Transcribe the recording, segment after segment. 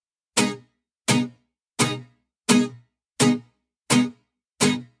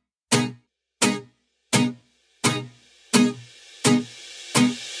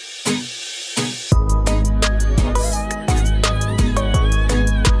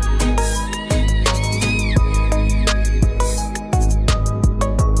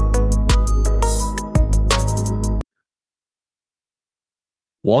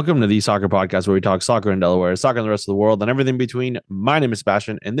Welcome to the Soccer Podcast, where we talk soccer in Delaware, soccer in the rest of the world, and everything between. My name is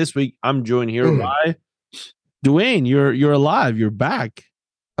Sebastian, and this week I'm joined here by Dwayne. You're alive. You're back.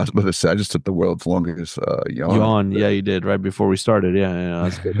 I was about to say, I just took the world's longest Yawn. Yeah, you did right before we started. Yeah,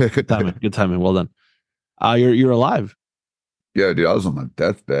 that's good. Good timing. Good timing. Well done. You're alive. Yeah, dude, I was on my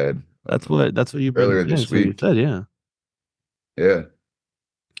deathbed. That's what you've been earlier saying, this so you week. said, yeah. Yeah,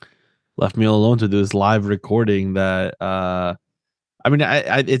 Left me alone to do this live recording that I mean,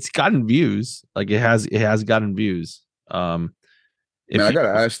 it's gotten views. Like it has gotten views. man, I got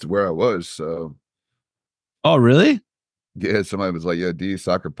asked where I was. So, Oh, really? yeah, somebody was like, "Yeah, D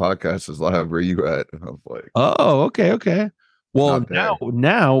Soccer Podcast is live. Where you at?" And I was like, Oh, okay. Well, not there.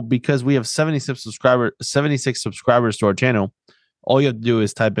 now because we have 76 subscribers to our channel, all you have to do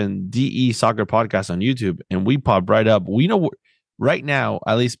is type in DE Soccer Podcast on YouTube, and we pop right up. We know right now,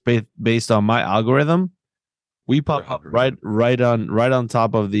 at least based on my algorithm, we pop up right on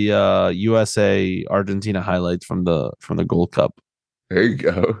top of the USA Argentina highlights from the Gold Cup. There you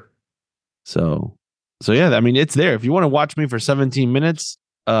go. So yeah, I mean, it's there. If you want to watch me for 17 minutes,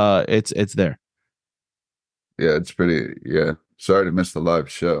 it's there. Yeah, it's pretty. Yeah, sorry to miss the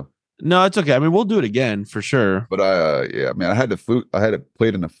live show. No, it's okay. I mean, we'll do it again for sure. But I mean, I had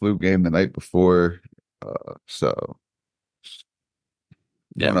played in a flu game the night before, so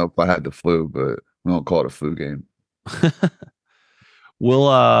I don't know if I had the flu, but we don't call it a flu game.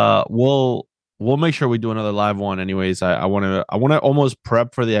 We'll make sure we do another live one. Anyways, I want to almost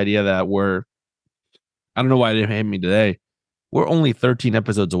prep for the idea that I don't know why it didn't hit me today. We're only 13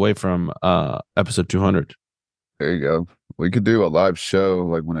 episodes away from episode 200. There you go. We could do a live show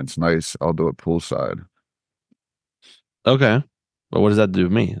like when it's nice. I'll do it poolside. Okay, but what does that do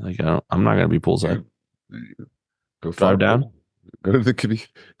with me? Like, I'm not gonna be poolside. Go drive down. Go to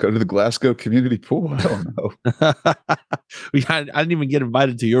the Glasgow community pool. I don't know. I didn't even get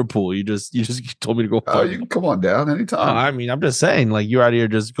invited to your pool. You just told me to go. Oh, you can come on down anytime. I mean, I'm just saying, like, you're out here,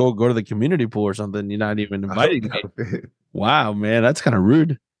 just go to the community pool or something. You're not even inviting me. Wow, man, that's kind of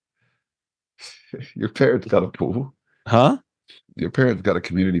rude. Your parents got a pool, huh? Your parents got a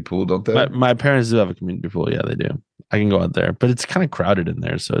community pool, don't they? My parents do have a community pool. Yeah, they do. I can go out there, but it's kind of crowded in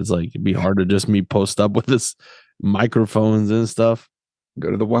there, so it's like it'd be hard to just me post up with this microphones and stuff.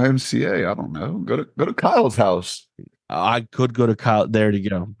 Go to the YMCA. I don't know. Go to Kyle's house. I could go to Kyle. There you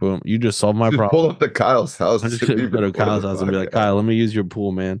go. Boom. You just solved my problem. Pull up to Kyle's house. I'm just gonna go to Kyle's house and be like, Kyle, let me use your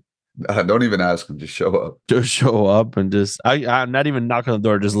pool, man. Don't even ask him. Just show up. Just show up and just I'm not even knocking on the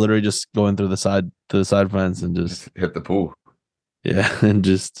door. Just literally just going through the side fence and just hit the pool. Yeah, and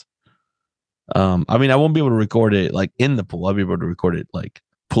just I mean, I won't be able to record it like in the pool. I'll be able to record it like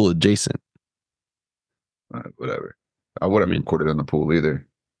pool adjacent. Whatever. I wouldn't record it in the pool either.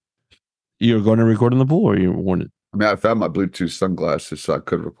 You're going to record in the pool, or you wanted? I mean, I found my Bluetooth sunglasses, so I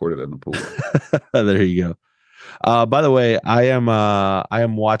could record it in the pool. There you go. By the way, I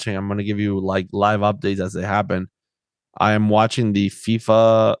am watching. I'm going to give you like live updates as they happen. I am watching the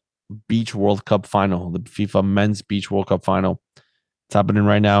FIFA Beach World Cup final, the FIFA Men's Beach World Cup final. It's happening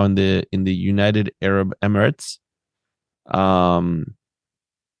right now in the United Arab Emirates.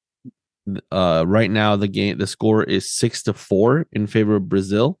 Right now the score is 6-4 in favor of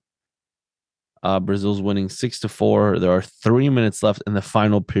Brazil. Brazil's winning 6-4. There are 3 minutes left in the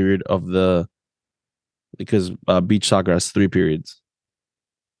final period of because beach soccer has 3 periods.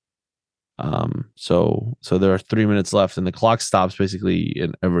 So there are 3 minutes left, and the clock stops basically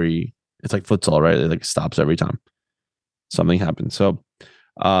it's like futsal, right? It like stops every time something happens. So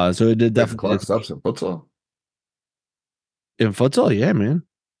it did definitely. The clock stops in futsal. In futsal, yeah, man.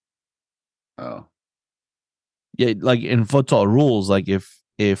 Oh, yeah, like in futsal rules, like if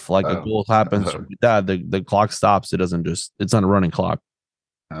like a goal happens like that, the clock stops. It's not a running clock.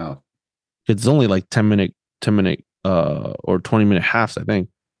 Oh, it's only like 10 minute or 20-minute halves, I think.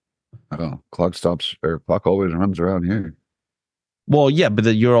 Oh, clock stops or clock always runs around here. Well, yeah, but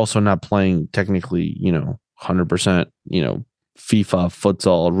you're also not playing technically, 100%, FIFA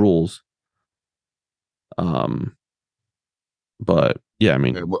futsal rules. But yeah, I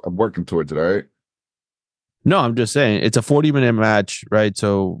mean, I'm working towards it. All right. No, I'm just saying it's a 40-minute match, right?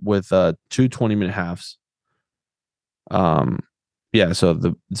 So with 2 20-minute halves. Yeah, so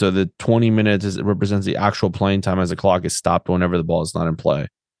the 20 minutes represents the actual playing time as the clock is stopped whenever the ball is not in play,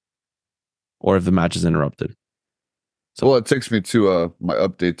 or if the match is interrupted. So, well, it takes me to my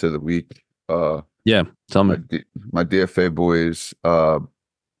update to the week. Yeah, tell me. My DFA boys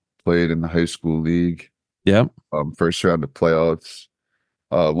played in the high school league. Yeah. First round of playoffs.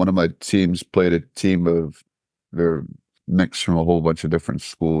 One of my teams played a team of they're mixed from a whole bunch of different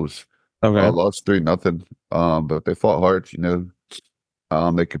schools. Okay. Lost 3-0. But they fought hard,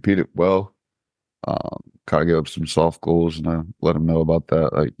 They competed well. Kind of gave up some soft goals, and I let them know about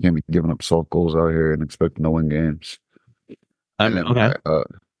that. Like, you can't be giving up soft goals out here and expecting to win games. And then Okay.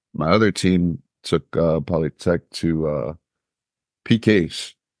 my other team took Polytech to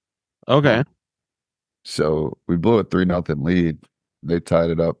PKs. Okay. So we blew a 3-0 lead. They tied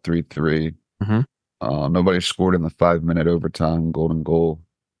it up 3-3. Hmm. Nobody scored in the 5-minute overtime golden goal.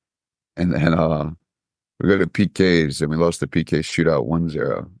 And then we go to PKs and we lost the PK shootout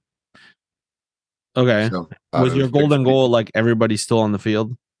 1-0. Okay. So out Was of your six golden goal like everybody still on the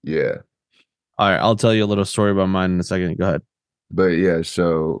field? yeah. All right, I'll tell you a little story about mine in a second. Go ahead. But yeah,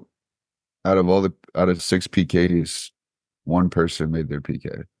 so out of six PKs, one person made their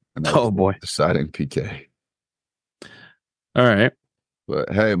PK. And that was Oh the boy. deciding PK. All right.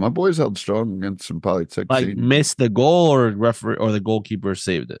 But hey, my boys held strong against some Polytech Like teams. missed the goal or referee or the goalkeeper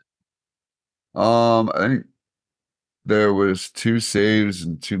saved it. I think there was two saves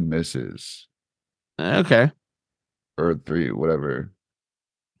and two misses, Okay. or three, whatever.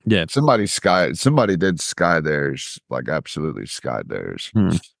 Yeah. Somebody did sky theirs, like absolutely sky theirs.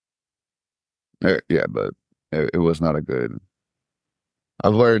 Hmm. Yeah, but it was not a good.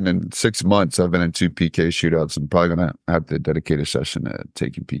 I've learned in 6 months I've been in two PK shootouts. I'm probably gonna have to dedicate a session to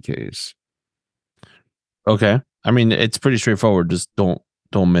taking PKs. Okay. I mean, it's pretty straightforward. Just don't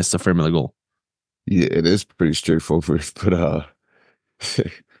miss the frame of the goal. Yeah, it is pretty straightforward, but it's a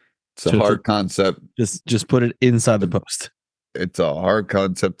Just hard concept. just put it inside the post. It's a hard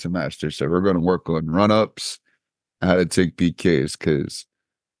concept to master. So we're going to work on run ups, how to take PKs, because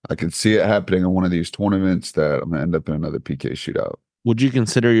I can see it happening in one of these tournaments that I'm going to end up in another PK shootout. Would you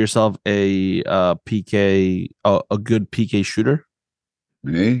consider yourself a PK a good PK shooter?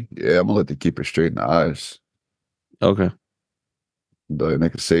 Me? Yeah, I'm gonna let the keeper straight in the eyes. Okay. But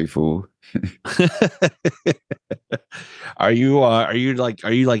make a safe fool. Are you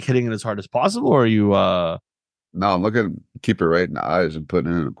like hitting it as hard as possible or are you No, I'm looking at keeper right in the eyes and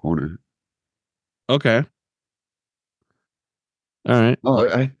putting it in a corner. okay. All right. No,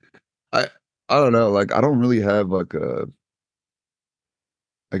 I I don't know. Like I don't really have like a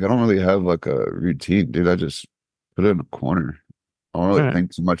routine, dude. I just put it in a corner. I don't All really right.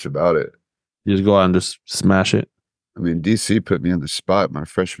 think too much about it. You just go out and just smash it. I mean, DC put me on the spot my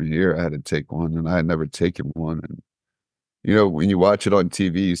freshman year. I had to take one, and I had never taken one. And when you watch it on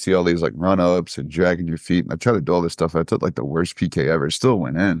TV, you see all these like run ups and dragging your feet. And I tried to do all this stuff. I took like the worst PK ever. It still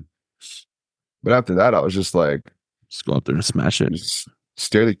went in. But after that, I was just like, Just go out there and smash it. just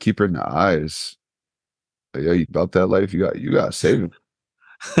stare the keeper in the eyes. Like, yo, you about that life? You got to save him.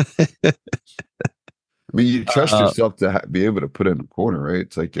 I mean, you trust uh yourself to be able to put it in the corner, right?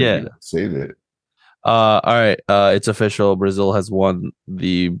 It's like, yo, you yeah. got to save it. All right. It's official. Brazil has won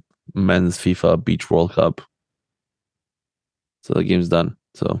the men's FIFA Beach World Cup. So the game's done.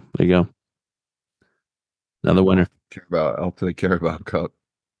 So there you go. Another winner. I'll play care about cup.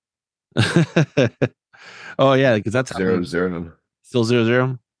 Oh yeah, because that's 0-0. still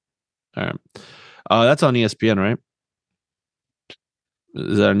 0-0. All right. That's on ESPN, right?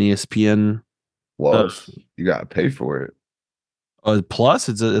 Is that an ESPN? Plus, you got to pay for it. Plus?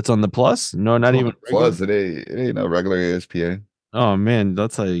 It's on the plus? No, It's not on even the regular. plus. It ain't no regular ESPN. Oh man,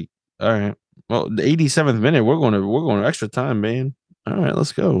 that's like all right. Well, the 87th minute, we're going to extra time, man. All right,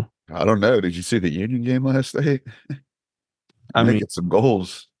 let's go. I don't know. Did you see the Union game last night? I mean, Making some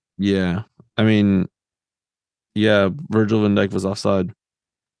goals. yeah. I mean, yeah, Virgil van Dijk was offside.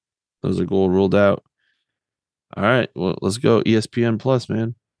 There was a goal ruled out. All right, well, let's go ESPN Plus,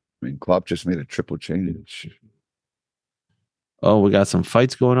 man. I mean, Klopp just made a triple change. Oh, we got some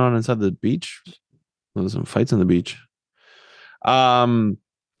fights going on inside the beach. There's some fights on the beach. All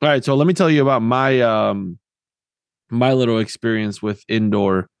right, so let me tell you about my little experience with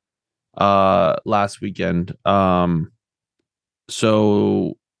indoor last weekend.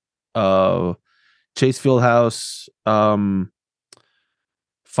 So Chase Fieldhouse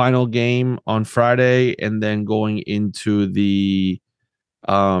final game on Friday, and then going into the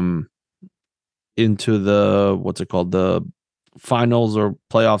what's it called, the finals or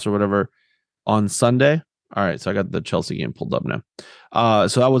playoffs or whatever on Sunday. All right, so I got the Chelsea game pulled up now.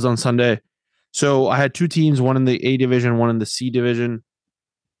 So that was on Sunday. So I had two teams, one in the A division, one in the C division.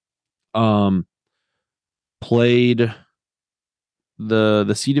 Played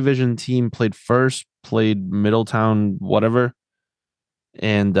the C division team played first, played Middletown, whatever,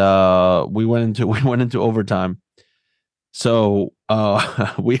 and we went into overtime. So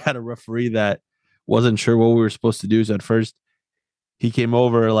we had a referee that wasn't sure what we were supposed to do. So at first he came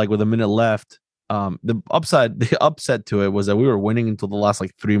over like with a minute left. The upset to it was that we were winning until the last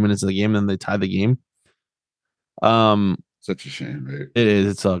like 3 minutes of the game, and then they tied the game. Such a shame, right? It is.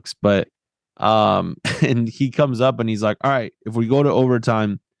 It sucks. But and he comes up and he's like, all right, if we go to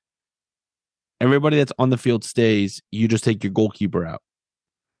overtime, everybody that's on the field stays. You just take your goalkeeper out.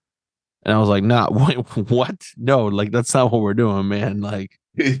 And I was like, nah, wait, what? No, like that's not what we're doing, man. Like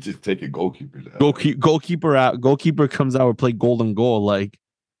Just taking goalkeepers out. goalkeeper out, goalkeeper comes out, we play golden goal. Like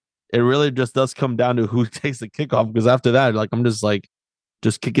it really just does come down to who takes the kickoff. Because after that, like I'm just like,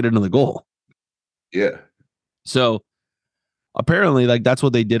 just kick it into the goal. Yeah. So apparently, like that's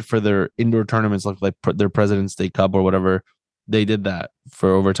what they did for their indoor tournaments, like their President's Day Cup or whatever. They did that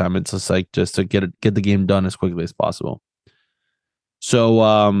for overtime. It's just like just to get the game done as quickly as possible. So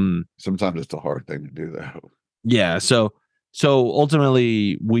sometimes it's a hard thing to do though. yeah, so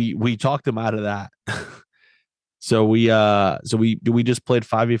ultimately we talked them out of that. So we just played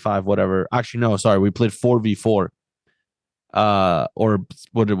 5v5 whatever. Actually no, sorry, we played 4v4. Or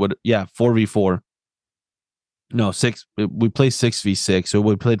what yeah, 4v4. No, we played 6v6. So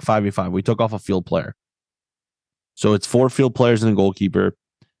we played 5v5. We took off a field player. So it's 4 field players and a goalkeeper.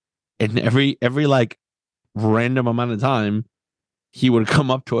 And every like random amount of time, he would come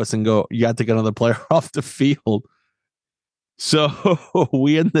up to us and go, you got to get another player off the field. So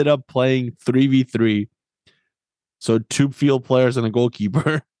we ended up playing 3v3. So 2 field players and a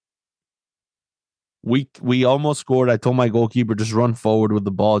goalkeeper. We almost scored. I told my goalkeeper, just run forward with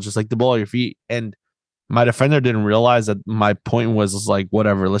the ball, just like the ball at your feet. And my defender didn't realize that my point was like,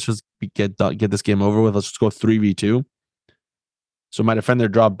 whatever, let's just get this game over with. Let's just go 3v2. So my defender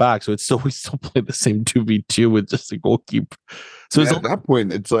dropped back. So we still played the same 2v2 with just a goalkeeper. So at that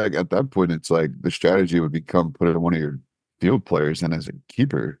point, it's like the strategy would become put one of your field players in as a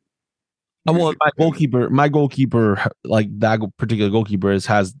keeper. Well, my goalkeeper, like that particular goalkeeper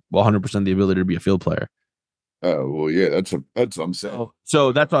has 100% the ability to be a field player. Oh well, yeah, that's what I'm saying.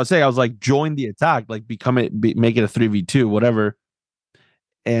 So that's what I was saying. I was like, join the attack, like make it a 3v2, whatever.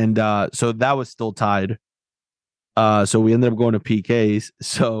 And so that was still tied. So we ended up going to PKs.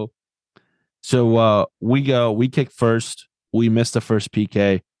 So we kick first. We missed the first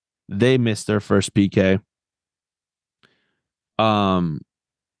PK. They missed their first PK.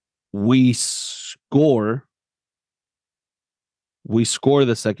 We score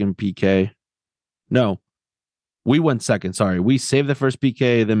the second PK. No, we went second. Sorry. We saved the first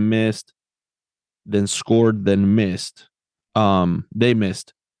PK, then missed, then scored, then missed. They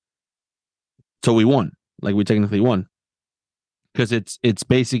missed. So we won. Like we technically won. Because it's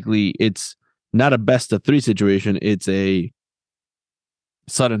basically it's not a best of 3 situation. It's a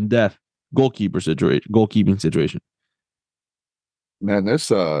sudden death goalkeeping situation. Man, these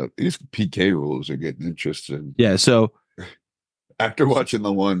PK rules are getting interesting. Yeah, so after watching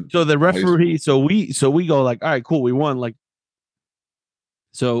the one, so the referee, so we go like, all right, cool, we won. Like,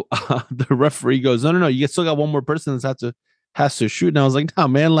 so the referee goes, no, you still got one more person that has to shoot. And I was like, no,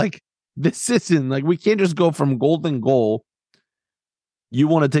 man, like this isn't like we can't just go from golden goal. You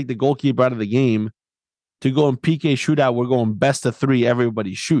want to take the goalkeeper out of the game to go in PK shootout. We're going best of 3.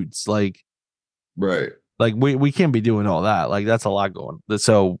 Everybody shoots like, right. Like we can't be doing all that. Like that's a lot going.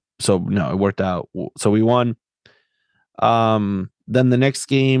 So no, it worked out. So we won. Then the next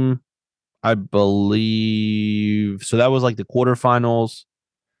game, I believe, so that was like the quarterfinals.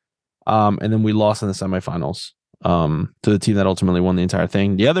 And then we lost in the semifinals. To the team that ultimately won the entire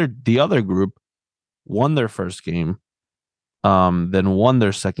thing. The other group won their first game, then won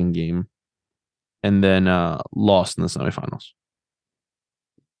their second game, and then lost in the semifinals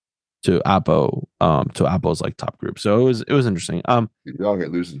to Appo's like top group. So it was interesting. Y'all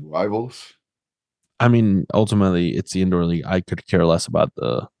get losing rivals. I mean, ultimately, it's the indoor league. I could care less about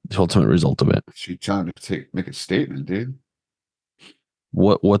the ultimate result of it. She trying to make a statement, dude.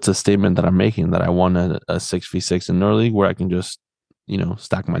 What's a statement that I'm making that I won a 6v6 indoor league where I can just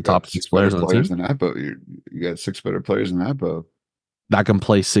stack my top 6 players on the team? In Appo. You got 6 better players in Appo that can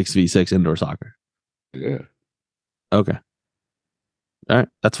play 6v6 indoor soccer. Yeah. Okay. All right,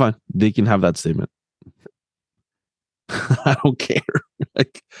 that's fine. They can have that statement. I don't care.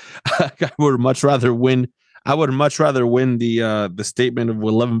 Like, I would much rather win. I would much rather win the statement of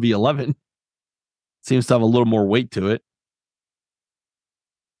 11v11. Seems to have a little more weight to it.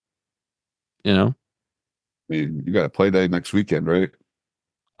 I mean, you got a play day next weekend, right?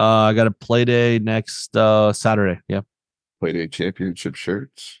 I got a play day next Saturday. Yeah. Play day championship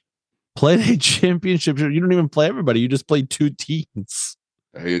shirts. Play day championship shirt. You don't even play everybody. You just play 2 teams.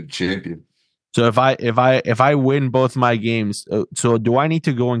 I had champion. So if I win both my games, so do I need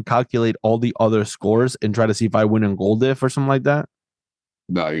to go and calculate all the other scores and try to see if I win in goal diff or something like that?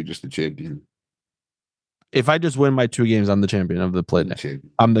 No, you're just a champion. If I just win my 2 games, I'm the champion of the play day.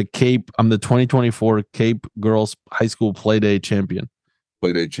 Champion. I'm the 2024 Cape Girls High School Play Day champion.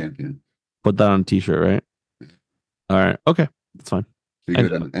 Play day champion. Put that on a t-shirt, right? All right. Okay. That's fine. So you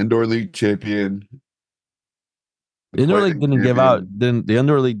get an indoor league champion. The indoor league didn't give out. The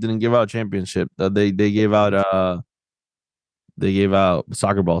indoor league didn't give out championship. They gave out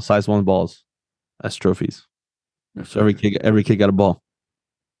soccer balls, size 1 balls as trophies. So every kid got a ball.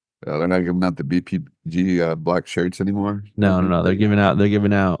 They're not giving out the BPG black shirts anymore. No. They're giving out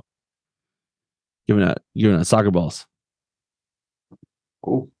soccer balls.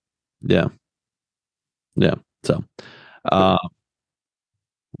 Cool. Yeah. So, how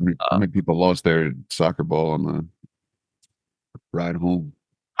many people lost their soccer ball on the ride home?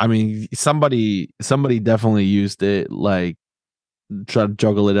 I mean, somebody definitely used it, like try to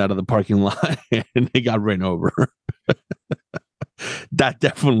juggle it out of the parking lot, and they got ran over. That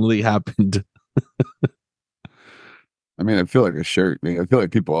definitely happened. I mean, I feel like a shirt. I feel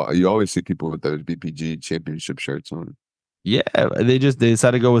like you always see people with those BPG championship shirts on. Yeah, they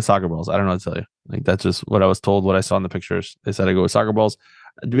decided to go with soccer balls. I don't know what to tell you. Like, that's just what I was told, what I saw in the pictures. They decided to go with soccer balls.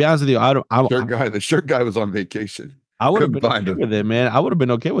 To be honest with you, the shirt guy was on vacation. I would have been okay with it, man. I would have been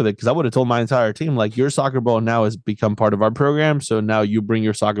okay with it because I would have told my entire team, like, your soccer ball now has become part of our program. So now you bring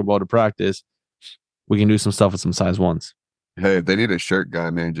your soccer ball to practice. We can do some stuff with some size 1s. Hey, if they need a shirt guy,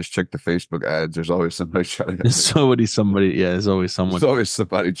 man, just check the Facebook ads. There's always somebody trying to. There's always somebody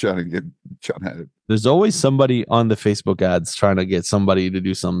trying to have it. There's always somebody on the Facebook ads trying to get somebody to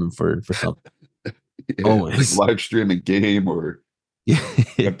do something for something. Yeah, always like live stream a game or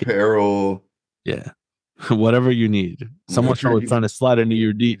apparel. Yeah, whatever you need. Someone's always trying to slide into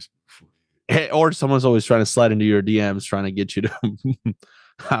your DMs, or someone's always trying to slide into your DMs, trying to get you to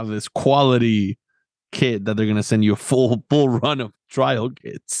have this quality kid that they're going to send you a full run of trial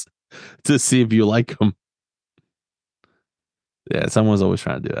kits to see if you like them. Yeah, someone's always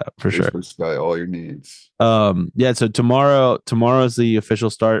trying to do that for sure. Supply all your needs. Yeah, so tomorrow is the official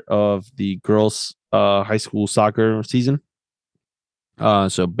start of the girls high school soccer season.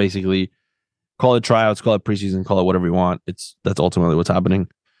 So basically, call it tryouts, call it preseason, call it whatever you want. That's ultimately what's happening.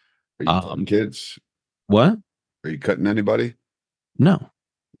 Are you cutting kids? What? Are you cutting anybody? No.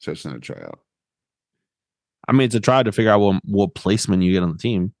 So it's not a tryout. I mean, it's a try to figure out what placement you get on the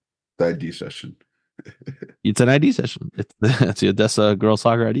team. The ID session. It's an ID session. That's a girls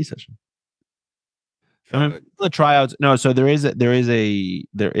soccer ID session. I mean, the tryouts. No, so there is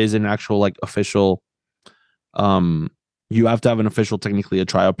an actual like official. You have to have an official, technically a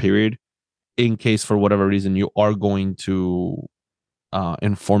tryout period, in case for whatever reason you are going to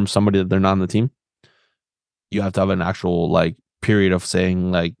inform somebody that they're not on the team. You have to have an actual like period of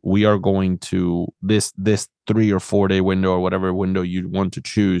saying like, we are going to this 3 or 4 day window or whatever window you want to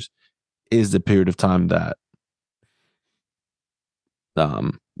choose is the period of time that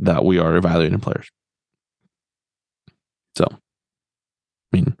we are evaluating players. So, I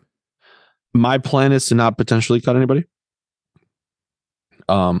mean, my plan is to not potentially cut anybody.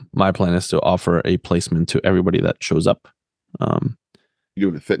 My plan is to offer a placement to everybody that shows up. You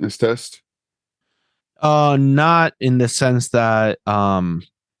doing a fitness test? Not in the sense that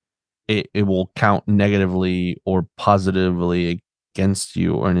it will count negatively or positively against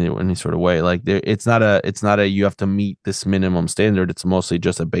you or any sort of way. Like it's not a you have to meet this minimum standard. It's mostly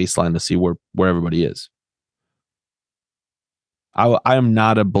just a baseline to see where everybody is. I am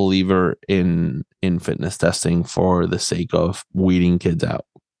not a believer in fitness testing for the sake of weeding kids out.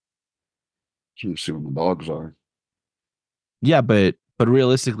 You see what the dogs are. Yeah, but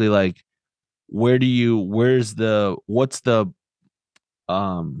realistically, like, what's the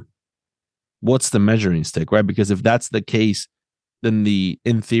measuring stick, right? Because if that's the case, then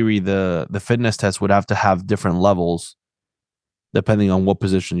in theory the fitness test would have to have different levels depending on what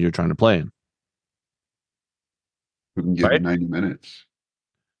position you're trying to play in. We can give you 90 minutes.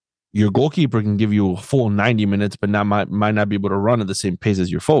 Your goalkeeper can give you a full 90 minutes, but might not be able to run at the same pace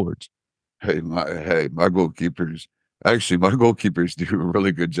as your forwards. My goalkeepers do a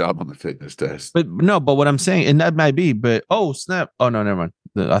really good job on the fitness test. But what I'm saying, and that might be, but oh snap! Oh no, never mind.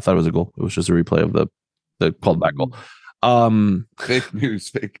 I thought it was a goal. It was just a replay of the called back goal. Fake news.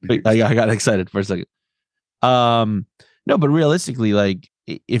 I got excited for a second. No, but realistically, like,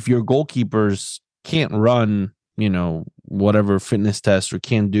 if your goalkeepers can't run, whatever fitness test, or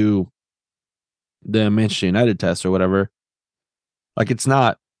can't do the Manchester United test or whatever, like, it's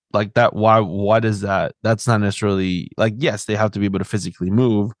not like that. Why does that? That's not necessarily like, yes, they have to be able to physically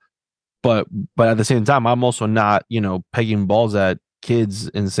move, but at the same time, I'm also not, pegging balls at kids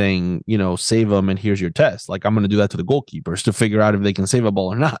and saying, save them and here's your test. Like, I'm going to do that to the goalkeepers to figure out if they can save a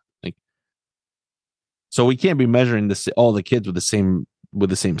ball or not. Like, So we can't be measuring all the kids with the same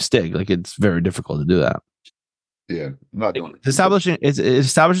stick. Like it's very difficult to do that. Yeah, I'm not doing it. It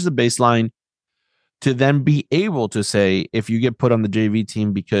establishes a baseline to then be able to say if you get put on the JV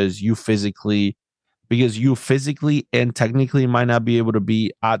team because you physically and technically might not be able to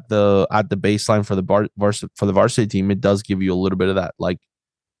be at the baseline for the varsity team, it does give you a little bit of that, like,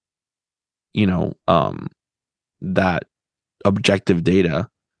 that objective data.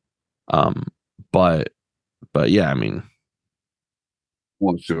 But yeah, I mean,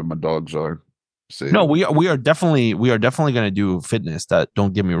 Want to see what my dogs are. no, we are definitely going to do fitness. That,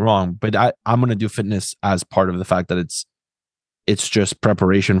 don't get me wrong, but I'm going to do fitness as part of the fact that it's just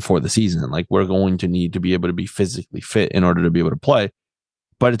preparation for the season. Like, we're going to need to be able to be physically fit in order to be able to play.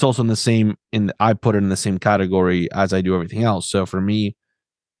 But it's also I put it in the same category as I do everything else. So for me,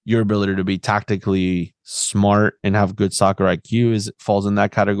 your ability to be tactically smart and have good soccer IQ falls in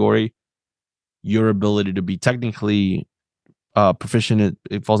that category. Your ability to be technically proficient,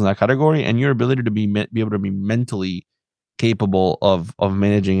 it falls in that category, and your ability to be able to be mentally capable of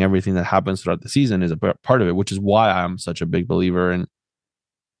managing everything that happens throughout the season is a part of it, which is why I'm such a big believer. And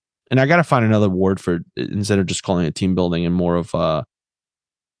I got to find another word for it, instead of just calling it team building, and more of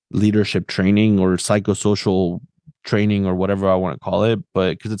leadership training or psychosocial training or whatever I want to call it.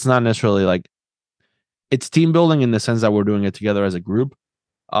 But because it's not necessarily like, it's team building in the sense that we're doing it together as a group.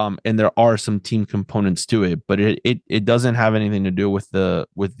 And there are some team components to it, but it doesn't have anything to do with the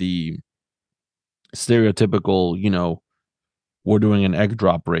stereotypical, we're doing an egg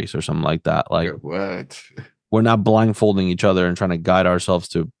drop race or something like that. Like, what? We're not blindfolding each other and trying to guide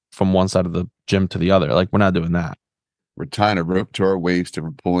ourselves from one side of the gym to the other. Like, we're not doing that. We're tying a rope to our waist and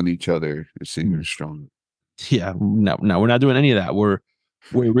we're pulling each other and seeing who's stronger. Yeah, no, we're not doing any of that. We're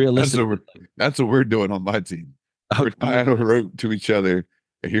realistic. That's what we're doing on my team. We're tying a rope to each other,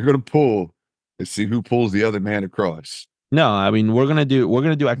 and you're going to pull and see who pulls the other man across. No, I mean, we're gonna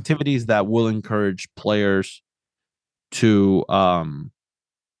do activities that will encourage players to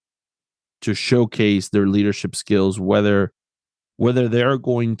showcase their leadership skills, whether they're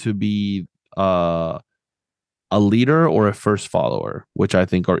going to be a leader or a first follower, which I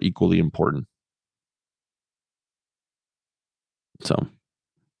think are equally important. So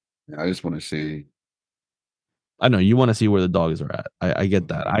I just want to see. I know you want to see where the dogs are at. I get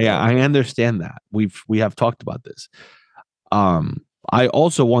that. I understand that. We have talked about this. I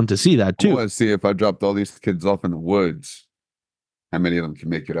also want to see that too. I want to see if I dropped all these kids off in the woods, how many of them can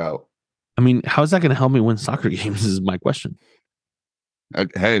make it out. I mean, how's that going to help me win soccer games is my question.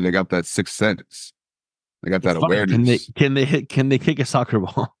 Hey, they got that sixth sense. They got that awareness. Can they kick a soccer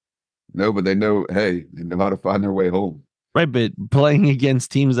ball? No, but they know, hey, they know how to find their way home. Right, but playing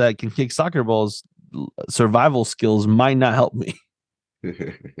against teams that can kick soccer balls, survival skills might not help me.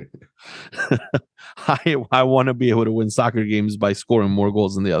 I want to be able to win soccer games by scoring more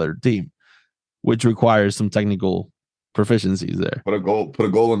goals than the other team, which requires some technical proficiencies there. Put a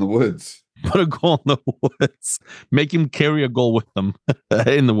goal in the woods. Put a goal in the woods. Make him carry a goal with them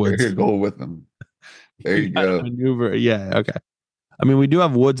in the woods. Carry a goal with them. There you go. Maneuver. Yeah. Okay. I mean, we do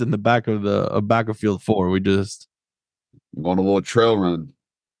have woods in the back of field 4. We just going a little trail run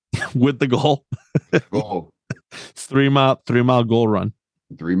with the goal. Goal. It's 3-mile goal run.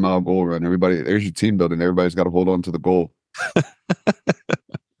 3-mile goal run. Everybody, there's your team building. Everybody's got to hold on to the goal.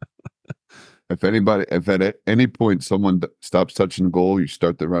 If at any point someone stops touching the goal, you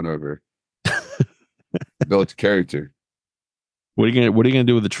start the run over. Build character. What are you gonna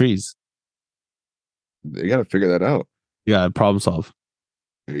do with the trees? They got to figure that out. Yeah, problem solve.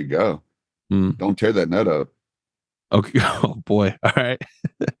 There you go. Don't tear that net up. Okay. Oh boy. All right.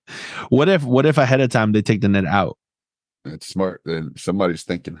 What if ahead of time they take the net out? That's smart. Then somebody's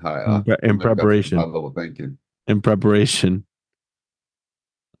thinking high. In preparation. High level thinking. In preparation.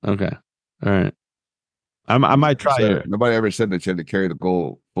 Okay. All right. I might try it. Nobody ever said that you had to carry the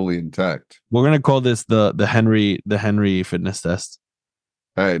goal fully intact. We're gonna call this the Henry fitness test.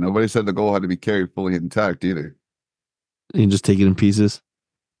 Hey, nobody said the goal had to be carried fully intact either. You can just take it in pieces.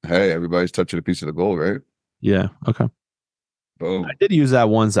 Hey, everybody's touching a piece of the goal, right? Yeah. Okay. Boom. I did use that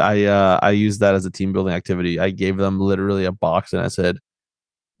once. I used that as a team building activity. I gave them literally a box and I said,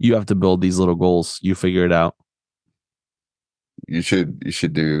 "You have to build these little goals. You figure it out." You should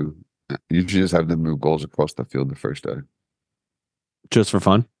just have them move goals across the field the first day. Just for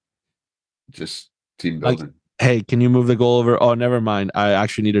fun? Just team building. Like, hey, can you move the goal over? Oh, never mind. I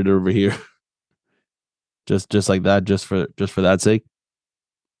actually needed it over here. just like that, just for that sake.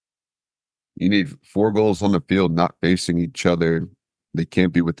 You need 4 goals on the field, not facing each other. They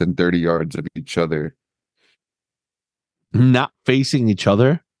can't be within 30 yards of each other. Not facing each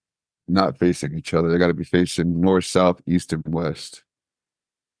other? not facing each other. They got to be facing north, south, east, and west.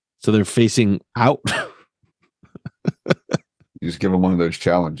 So they're facing out. You just give them one of those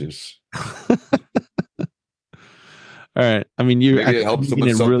challenges. All right. I mean, you're Maybe it helps them making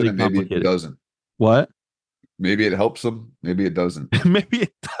with it something, really and maybe it complicated. doesn't. What? Maybe it helps them. Maybe it doesn't. Maybe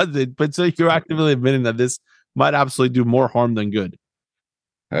it doesn't. But so you're actively admitting that this might absolutely do more harm than good.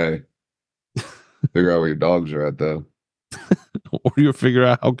 Hey, figure out where your dogs are at, though. Or you figure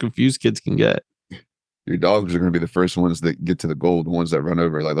out how confused kids can get. Your dogs are going to be the first ones that get to the goal, the ones that run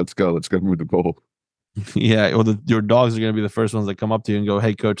over. Like, let's go move the goal. Yeah. Or your dogs are going to be the first ones that come up to you and go,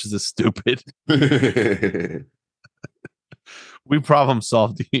 "Hey, coach, this is stupid." We problem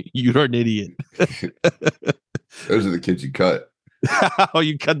solved. You're an idiot. Those are the kids you cut. Oh,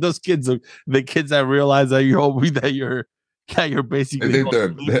 you cut those kids. The kids that realize that you're basically Those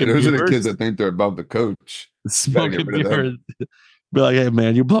are the kids that think they're above the coach. Smoking beer. Be like, "Hey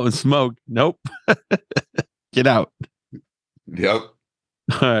man, you're blowing smoke." Nope. Get out. Yep.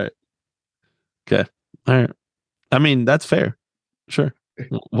 All right. Okay. All right. I mean, that's fair. Sure.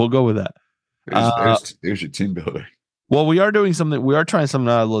 We'll go with that. There's your team building. Well, we are doing something. We are trying something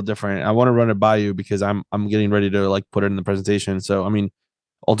out a little different. I want to run it by you because I'm getting ready to like put it in the presentation. So I mean,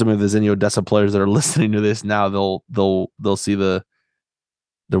 ultimately, if there's any Odessa players that are listening to this now, they'll see the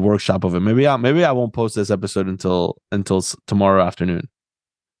workshop of it. Maybe I won't post this episode until tomorrow afternoon.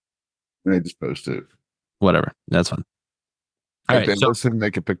 They just post it. Whatever. That's fine. All right. So listen,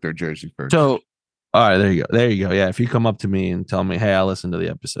 they can pick their jersey first. So, all right, there you go. There you go. Yeah, if you come up to me and tell me, "Hey, I listened to the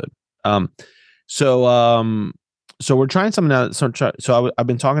episode." So we're trying something out. So I've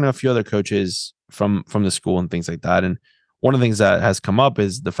been talking to a few other coaches from the school and things like that. And one of the things that has come up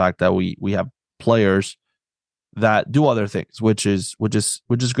is the fact that we have players that do other things, which is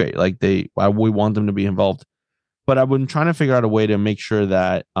great. Like we want them to be involved. But I've been trying to figure out a way to make sure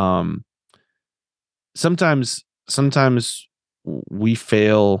that sometimes we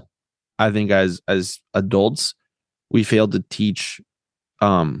fail. I think as adults, we fail to teach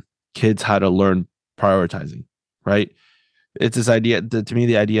kids how to learn prioritizing. Right? It's this idea to me,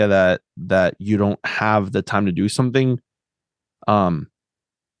 the idea that you don't have the time to do something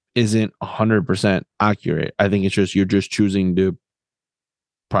isn't 100% accurate. I think it's just you're just choosing to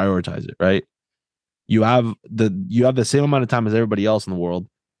prioritize it, right? You have the same amount of time as everybody else in the world.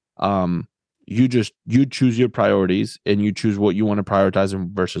 You choose your priorities and you choose what you want to prioritize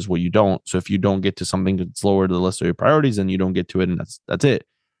versus what you don't. So if you don't get to something that's lower to the list of your priorities, then you don't get to it, and that's it.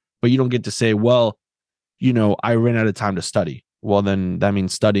 But you don't get to say, "Well, I ran out of time to study." Well, then that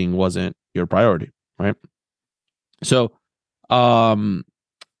means studying wasn't your priority, right? So,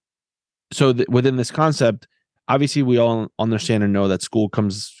 within this concept, obviously we all understand and know that school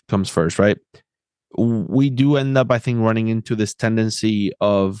comes first, right? We do end up, I think, running into this tendency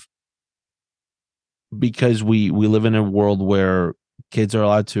of, because we live in a world where kids are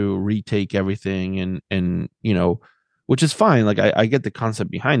allowed to retake everything and which is fine. Like I get the concept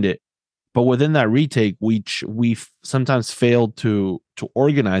behind it. But within that retake, we sometimes fail to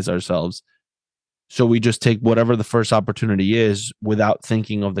organize ourselves. So we just take whatever the first opportunity is without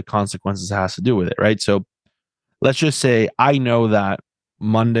thinking of the consequences it has to do with it, right? So let's just say I know that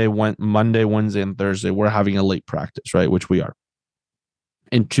Monday, Wednesday, and Thursday, we're having a late practice, right? Which we are.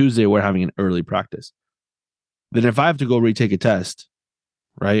 And Tuesday, we're having an early practice. Then if I have to go retake a test,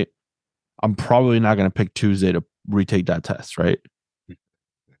 right, I'm probably not going to pick Tuesday to retake that test, right?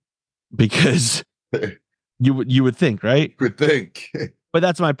 Because you would think, right? Would think. But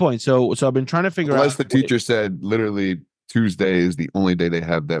that's my point. So I've been trying to figure Unless out. the teacher said literally Tuesday is the only day they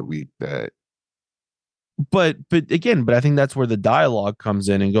have that week. But I think that's where the dialogue comes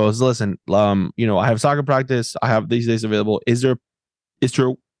in and goes, "Listen, I have soccer practice. I have these days available. Is there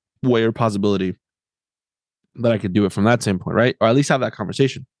a way or possibility that I could do it from that standpoint, right? Or at least have that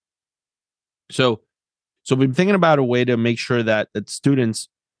conversation." So we've been thinking about a way to make sure that students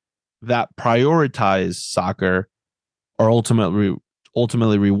that prioritize soccer are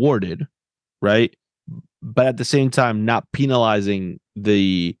ultimately rewarded, right? But at the same time, not penalizing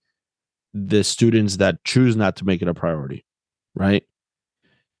the students that choose not to make it a priority, right?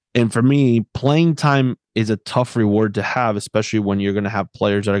 And for me, playing time is a tough reward to have, especially when you're going to have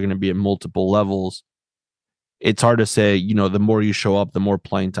players that are going to be at multiple levels. It's hard to say, the more you show up, the more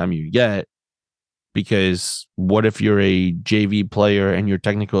playing time you get. Because what if you're a JV player and your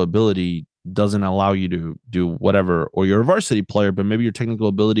technical ability doesn't allow you to do whatever, or you're a varsity player, but maybe your technical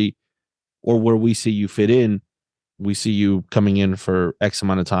ability, or where we see you fit in, we see you coming in for X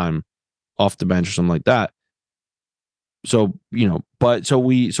amount of time off the bench or something like that. So, so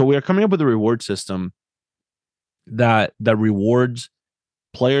we are coming up with a reward system that rewards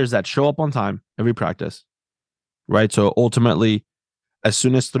players that show up on time every practice, right? So ultimately, as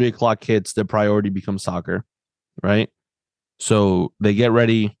soon as 3 o'clock hits, their priority becomes soccer, right? So they get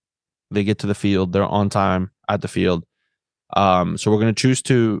ready, they get to the field, they're on time at the field. So we're going to choose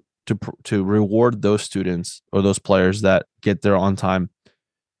to reward those students or those players that get there on time.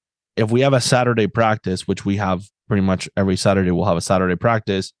 If we have a Saturday practice, which we have pretty much every Saturday, we'll have a Saturday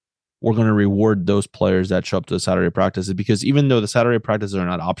practice. We're going to reward those players that show up to the Saturday practices, because even though the Saturday practices are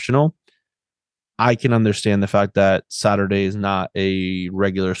not optional, I can understand the fact that Saturday is not a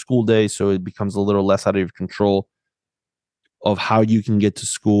regular school day, so it becomes a little less out of your control of how you can get to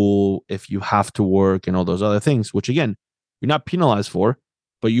school if you have to work and all those other things, which again, you're not penalized for,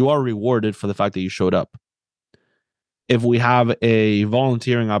 but you are rewarded for the fact that you showed up. If we have a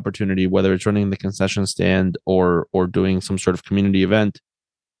volunteering opportunity, whether it's running the concession stand or doing some sort of community event,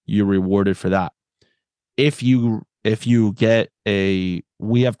 you're rewarded for that. If you get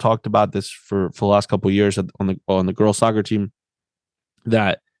we have talked about this for the last couple of years on the girls soccer team,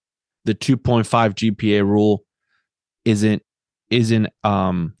 that the 2.5 GPA rule isn't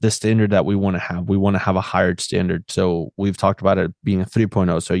the standard that we want to have. We want to have a higher standard. So we've talked about it being a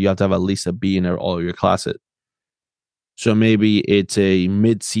 3.0. So you have to have at least a B in all your classes. So maybe it's a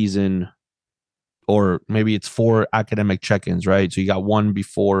mid-season, or maybe it's 4 academic check-ins, right? So you got one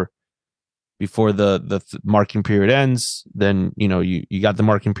before the marking period ends. Then, you got the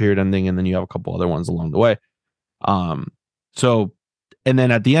marking period ending, and then you have a couple other ones along the way. So, and then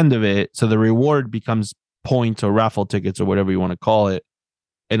at the end of it, so the reward becomes points or raffle tickets or whatever you want to call it.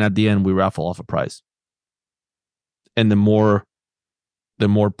 And at the end, we raffle off a prize. And the more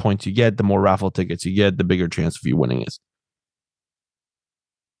points you get, the more raffle tickets you get, the bigger chance of you winning is.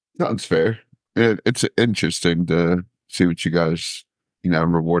 Sounds fair. It's interesting to see what you guys,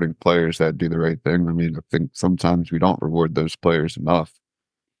 rewarding players that do the right thing. I mean, I think sometimes we don't reward those players enough,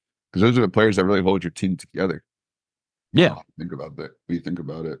 because those are the players that really hold your team together. Yeah. Think about that. What do you think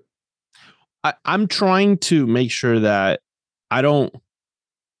about it? I'm trying to make sure that I don't.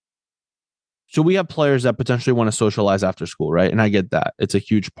 So we have players that potentially want to socialize after school, right? And I get that. It's a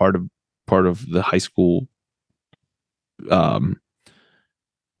huge part of the high school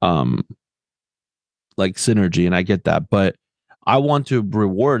like synergy, and I get that. But I want to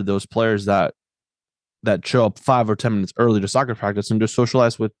reward those players that show up 5 or 10 minutes early to soccer practice and just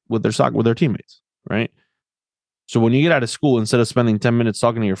socialize with their teammates, right? So when you get out of school, instead of spending 10 minutes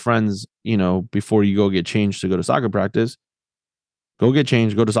talking to your friends, before you go get changed to go to soccer practice, go get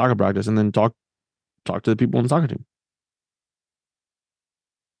changed, go to soccer practice, and then talk to the people on the soccer team.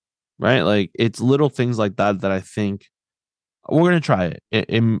 Right? Like, it's little things like that I think we're gonna try it.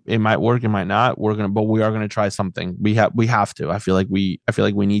 It might work, it might not. But we are gonna try something. We have to. I feel like we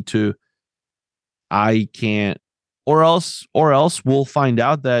need to. I can't, or else we'll find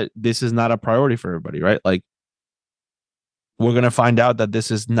out that this is not a priority for everybody, right? Like, we're going to find out that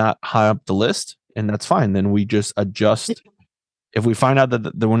this is not high up the list, and that's fine. Then we just adjust. If we find out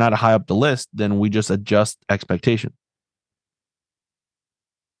that we're not high up the list, then we just adjust expectation.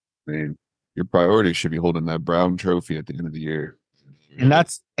 I mean, your priority should be holding that Brown trophy at the end of the year. And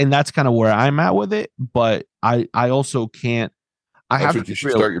that's kind of where I'm at with it. But I also can't. That's what you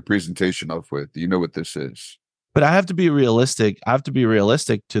should start your presentation off with. You know what this is. But I have to be realistic. I have to be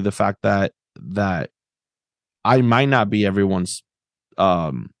realistic to the fact that I might not be everyone's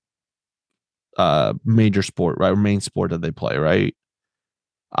major sport, right? Or main sport that they play, right?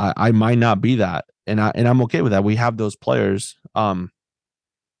 I might not be that. And I'm okay with that. We have those players.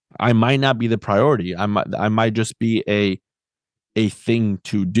 I might not be the priority. I might just be a thing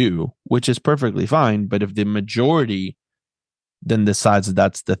to do, which is perfectly fine. But if the majority then decides that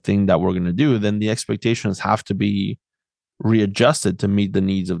that's the thing that we're going to do, then the expectations have to be readjusted to meet the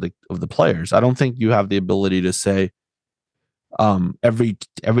needs of the players. I don't think you have the ability to say, every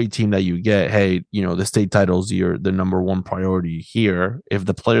team that you get, hey, the state title's the number one priority here, if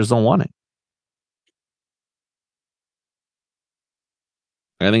the players don't want it.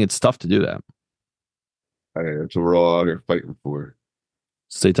 I think it's tough to do that. Hey, that's what we're all out here fighting for.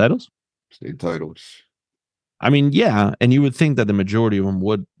 State titles? State titles. I mean, yeah, and you would think that the majority of them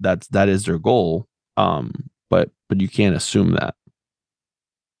would. That is their goal. But you can't assume that.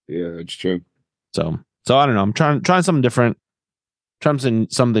 Yeah, that's true. So I don't know. I'm trying something different. Trying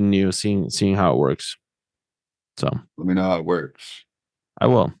something new, seeing how it works. So let me know how it works. I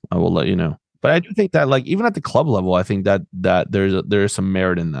will let you know. But I do think that, like, even at the club level, I think that there is some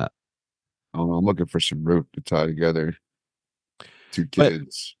merit in that. I don't know. I'm looking for some rope to tie together two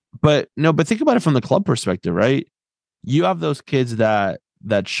kids. But think about it from the club perspective, right? You have those kids that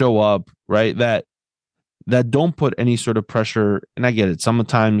show up, right? That that don't put any sort of pressure. And I get it.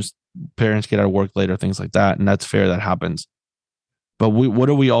 Sometimes parents get out of work later, things like that. And that's fair. That happens. But what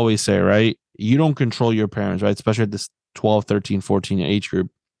do we always say, right? You don't control your parents, right? Especially at this 12, 13, 14 age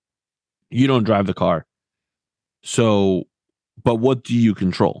group. You don't drive the car. So, but what do you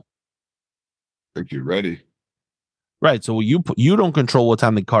control? I think you're ready. Right. So you don't control what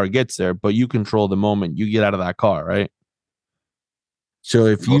time the car gets there, but you control the moment you get out of that car, right? So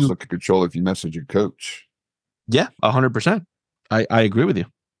if You you also can control if you message your coach. yeah, 100%. I agree with you.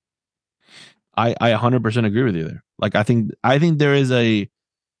 I 100% agree with you there. Like I think there is a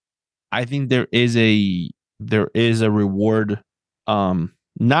reward,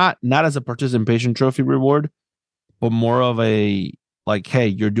 not as a participation trophy reward, but more of a like, hey,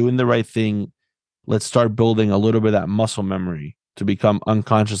 you're doing the right thing. Let's start building a little bit of that muscle memory to become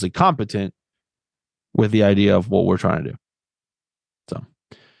unconsciously competent with the idea of what we're trying to do. So,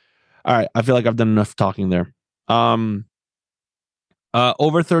 all right, I feel like I've done enough talking there.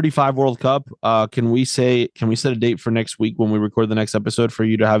 Over 35 World Cup. Can we set a date for next week when we record the next episode for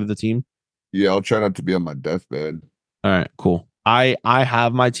you to have the team? Yeah, I'll try not to be on my deathbed. All right, cool. I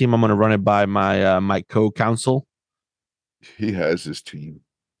have my team. I'm going to run it by my my co-counsel. He has his team.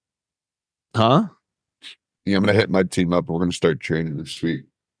 Huh? Yeah, I'm gonna hit my team up. We're gonna start training this week.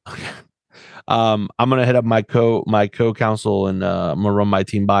 Okay. I'm gonna hit up my co-counsel and I'm gonna run my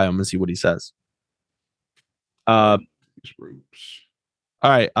team by him and see what he says. All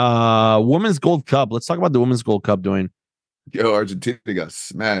right. Women's Gold Cup. Let's talk about the Women's Gold Cup, Dwayne. Yo, Argentina got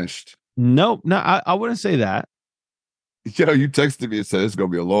smashed. Nope. No, I wouldn't say that. Yo, you texted me and said it's gonna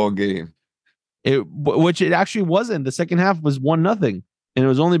be a long game. Which it actually wasn't. The second half was 1-0, and it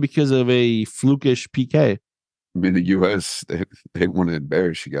was only because of a flukish PK. I mean, the U.S. they want to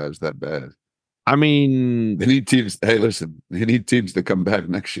embarrass you guys that bad. I mean, they need teams. Hey, listen, they need teams to come back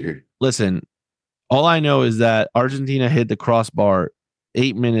next year. Listen, all I know is that Argentina hit the crossbar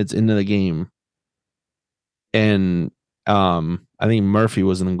 8 minutes into the game, and I think Murphy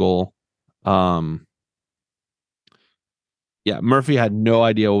was in the goal. Yeah, Murphy had no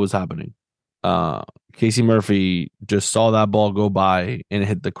idea what was happening. Casey Murphy just saw that ball go by and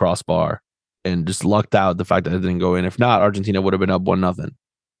hit the crossbar and just lucked out the fact that it didn't go in. If not, Argentina would have been up 1-0.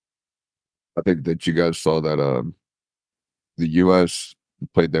 I think that you guys saw that the U.S.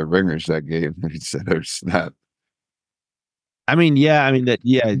 played their ringers that game. They said their snap. I mean, yeah,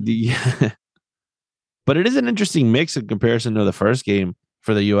 but it is an interesting mix in comparison to the first game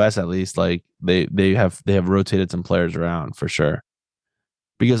for the U.S. At least. Like they have rotated some players around for sure.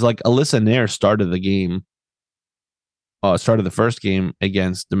 Because like Alyssa Nair started the first game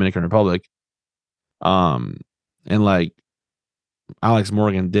against Dominican Republic. And like Alex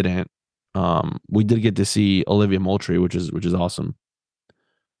Morgan didn't. We did get to see Olivia Moultrie, which is awesome.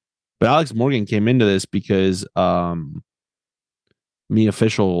 But Alex Morgan came into this because Mia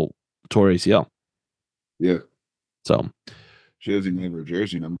Fischel tore ACL. Yeah. So she doesn't even have her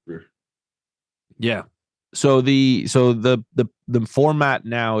jersey number. Yeah. So the format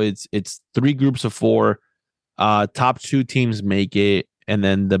now it's 3 groups of 4. Top 2 teams make it, and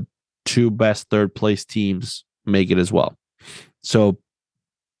then the 2 best third place teams make it as well. So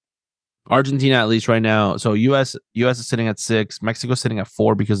Argentina, at least right now, so US is sitting at 6, Mexico sitting at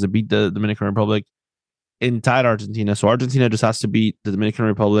 4 because they beat the Dominican Republic and tied Argentina. So Argentina just has to beat the Dominican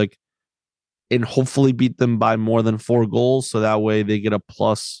Republic and hopefully beat them by more than 4 goals, so that way they get a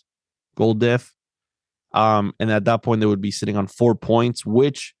plus goal diff. And at that point, they would be sitting on 4 points,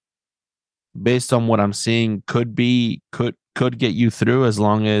 which, based on what I'm seeing, could get you through as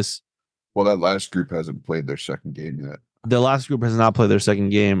long as. Well, that last group hasn't played their second game yet. The last group has not played their second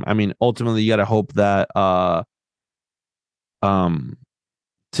game. I mean, ultimately, you got to hope that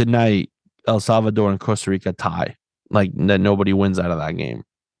tonight El Salvador and Costa Rica tie, like that nobody wins out of that game.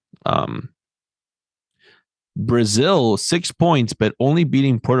 Brazil 6 points, but only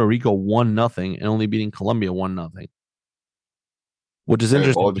beating Puerto Rico 1-0 and only beating Colombia 1-0, which is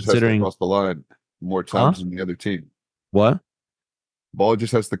interesting ball just considering has to cross the line more times than the other team. What? Ball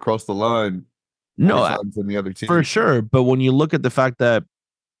just has to cross the line more times than the other team. For sure. But when you look at the fact that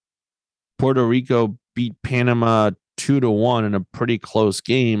Puerto Rico beat Panama 2-1 in a pretty close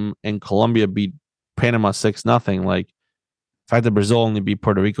game, and Colombia beat Panama 6-0, like the fact that Brazil only beat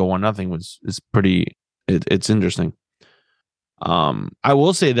Puerto Rico 1-0 is pretty. It's interesting. I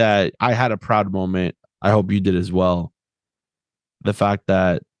will say that I had a proud moment. I hope you did as well. The fact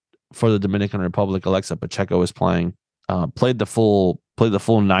that for the Dominican Republic, Alexa Pacheco was playing, played the full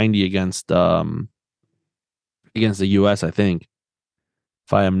 90 against the U.S. I think,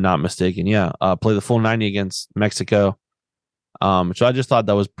 if I am not mistaken. Yeah, played the full 90 against Mexico. So I just thought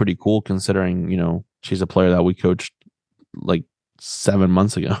that was pretty cool, considering She's a player that we coached like 7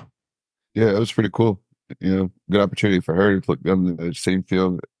 months ago. Yeah, it was pretty cool. Good opportunity for her to look on the same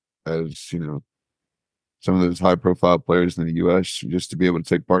field as, some of those high profile players in the US, just to be able to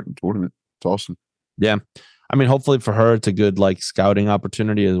take part in the tournament. It's awesome. Yeah. I mean, hopefully for her, it's a good like scouting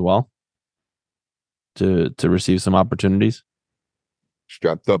opportunity as well to receive some opportunities.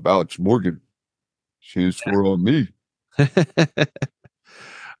 Strapped up Alex Morgan. She didn't score on me.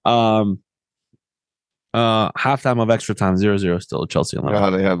 Halftime of extra time 0-0 still Chelsea. You know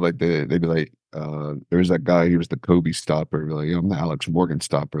how they have like they'd be like, there's that guy, he was the Kobe stopper, like I'm the Alex Morgan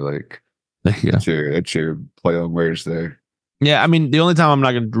stopper, like Yeah. that's your play on words there. Yeah, I mean, the only time I'm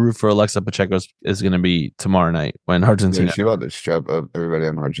not going to root for Alexa Pacheco is going to be tomorrow night when Argentina. Yeah, she about to strap up everybody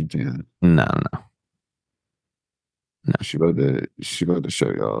in Argentina. No. She about to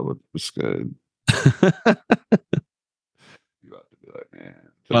show y'all what's good. You about to be like,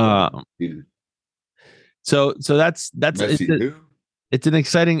 man. So that's Messi, it's an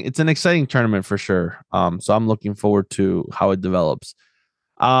exciting tournament for sure. So I'm looking forward to how it develops.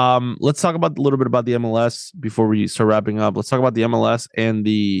 Let's talk about a little bit about the MLS before we start wrapping up. Let's talk about the MLS and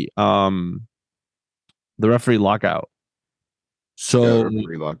the referee lockout. So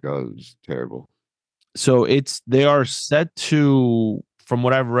referee lockout is terrible. So they are set to, from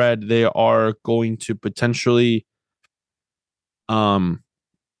what I've read, they are going to potentially come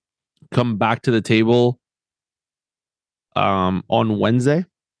back to the table on Wednesday.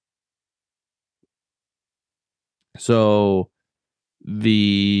 So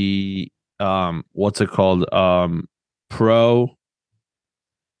the what's it called? Pro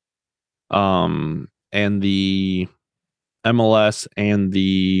and the MLS and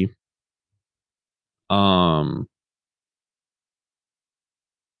the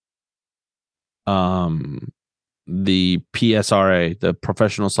the PSRA, the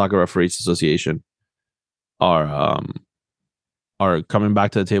Professional Soccer Referees Association, are coming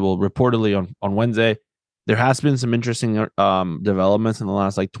back to the table reportedly on Wednesday. There has been some interesting developments in the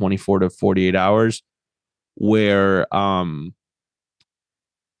last like 24 to 48 hours where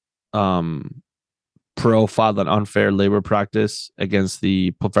Pro filed an unfair labor practice against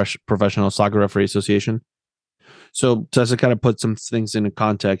the Professional Soccer Referee Association. So just to kind of put some things into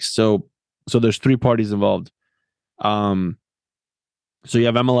context, so there's 3 parties involved. So you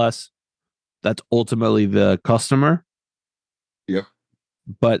have MLS, that's ultimately the customer. Yep.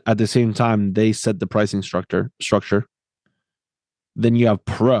 But at the same time, they set the pricing structure. Then you have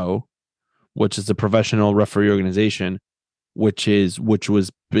Pro, which is the professional referee organization, which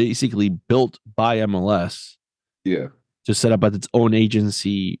was basically built by MLS. Yeah. To set up as its own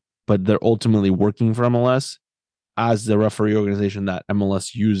agency, but they're ultimately working for MLS as the referee organization that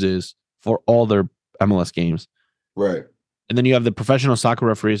MLS uses for all their MLS games. Right. And then you have the Professional Soccer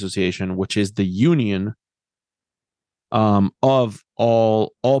Referee Association, which is the union of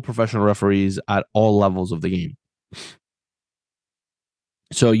all professional referees at all levels of the game.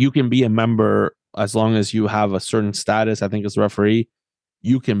 So you can be a member as long as you have a certain status. I think as a referee,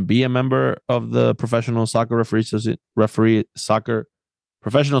 you can be a member of the Professional Soccer Professional Soccer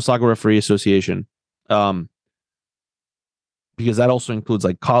Referee Association, because that also includes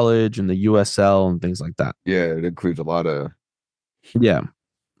like college and the USL and things like that. Yeah, it includes a lot of. Yeah.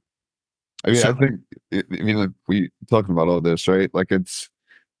 I mean, I think, like we talking about all this, right? Like it's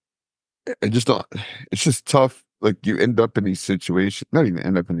just tough. Like you end up in these situations, not even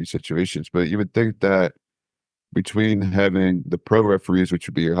end up in these situations, but you would think that between having the pro referees, which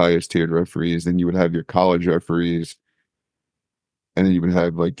would be your highest tiered referees, then you would have your college referees, and then you would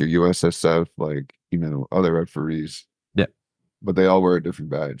have like your USSF, like, other referees. Yeah. But they all wear a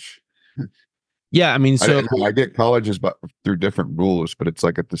different badge. Yeah, I mean, so I get colleges but through different rules, but it's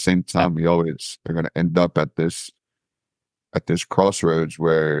like at the same time we always are going to end up at this crossroads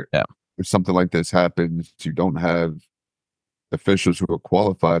where if something like this happens, you don't have officials who are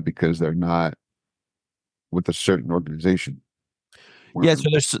qualified because they're not with a certain organization. Yeah,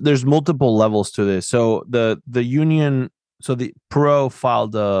 so there's multiple levels to this. So the union, so the Pro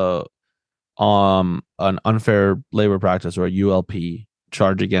filed an unfair labor practice, or a ULP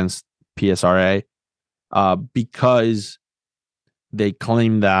charge against PSRA because they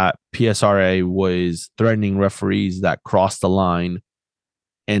claim that PSRA was threatening referees that crossed the line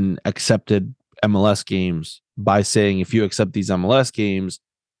and accepted MLS games by saying, if you accept these MLS games,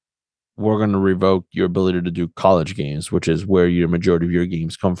 we're going to revoke your ability to do college games, which is where your majority of your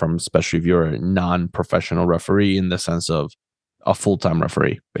games come from, especially if you're a non-professional referee in the sense of a full-time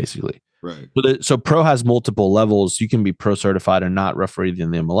referee, basically. Right. So Pro has multiple levels. You can be Pro certified and not refereed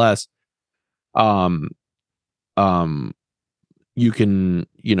in the MLS. You can,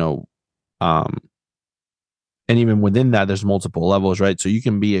 And even within that, there's multiple levels, right? So you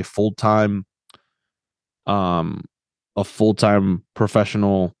can be um, a full-time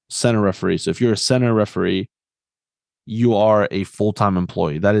professional center referee. So if you're a center referee, you are a full-time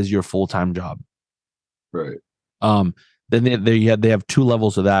employee. That is your full-time job. Right. Um, then they have two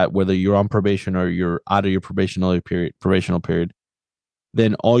levels of that, whether you're on probation or you're out of your probational period.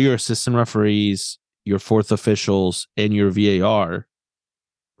 Then all your assistant referees, your fourth officials, and your VAR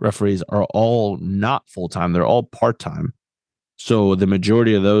referees are all not full-time. They're all part-time. So the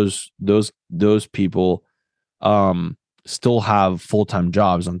majority of those people still have full-time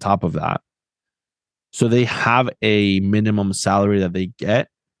jobs on top of that. So they have a minimum salary that they get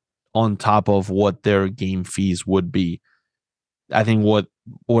on top of what their game fees would be. I think what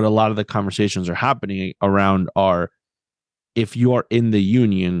a lot of the conversations are happening around are, if you are in the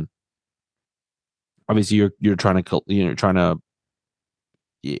union, obviously you're trying to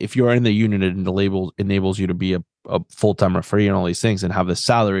if you are in the union, it enables you to be a full-time referee and all these things and have the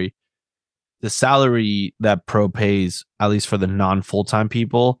salary. The salary that pro pays, at least for the non-full-time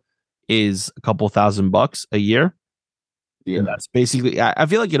people, is a couple $1,000 a year. Yeah. And that's basically, I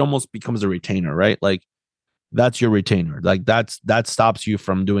feel like it almost becomes a retainer, right? Like that's your retainer. Like that stops you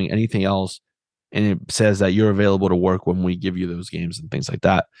from doing anything else. And it says that you're available to work when we give you those games and things like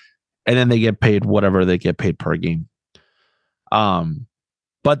that. And then they get paid whatever they get paid per game.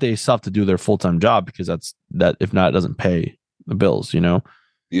 But they still have to do their full-time job, because that if not, it doesn't pay the bills,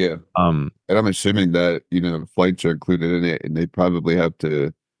 Yeah. And I'm assuming that, flights are included in it, and they probably have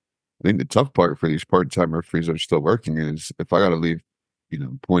to. I think the tough part for these part-time referees that are still working is, if I got to leave,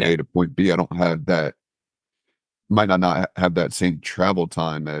 point A to point B, I don't have that. Might not have that same travel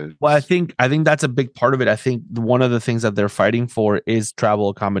time as. Well, I think that's a big part of it. I think one of the things that they're fighting for is travel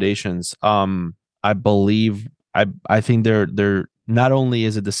accommodations. I believe I think they're not only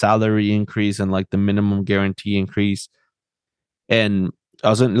is it the salary increase and like the minimum guarantee increase. And I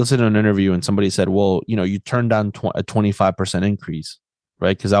was listening to an interview and somebody said, well, you turned down a 25% increase,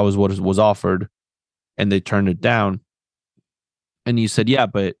 right? Because that was what was offered, and they turned it down. And you said, yeah,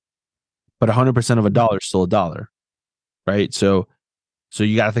 but 100% of a dollar is still a dollar, right? So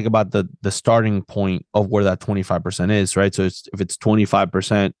you got to think about the starting point of where that 25% is, right? So if it's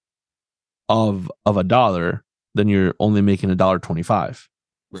 25% of a dollar, then you're only making $1.25,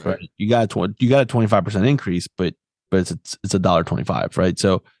 right? You got a 25% increase, but it's $1.25, right?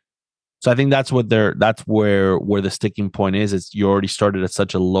 So I think that's where the sticking point is. It's you already started at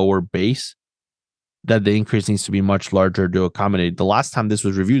such a lower base that the increase needs to be much larger to accommodate. The last time this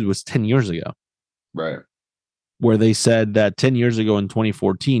was reviewed was 10 years ago. Right. Where they said that 10 years ago in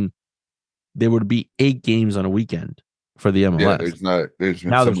 2014, there would be 8 games on a weekend for the MLS. Yeah, there's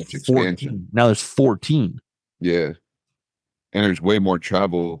been now so there's much 14. expansion. Now there's 14. Yeah. And there's way more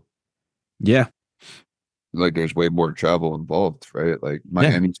travel. Yeah. Like there's way more travel involved, right? Like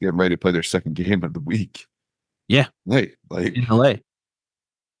Miami's getting ready to play their second game of the week. Yeah. Like in LA.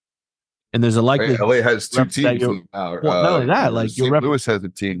 And there's a likelihood. LA has 2 teams now. Well, not only that, like St. Louis has a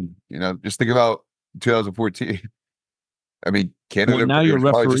team. Just think about 2014. I mean, Canada. Well, now your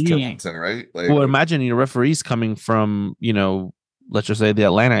referee, right? Like, well, imagine your referees coming from, let's just say the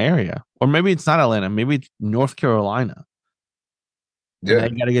Atlanta area, or maybe it's not Atlanta, maybe it's North Carolina. Yeah, and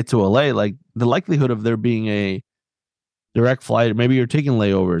then you got to get to LA. Like the likelihood of there being a direct flight, maybe you're taking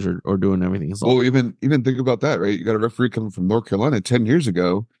layovers or doing everything. Well, even think about that, right? You got a referee coming from North Carolina 10 years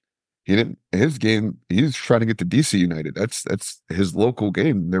ago. His game, he's trying to get to DC United. That's his local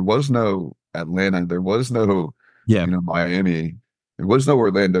game. There was no Atlanta. There was no, Miami. There was no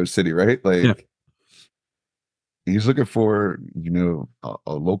Orlando City, right? Like he's looking for,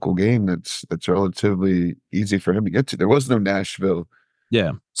 a local game that's relatively easy for him to get to. There was no Nashville.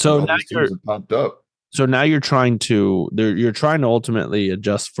 Yeah. So now you're popped up. So now you're trying to ultimately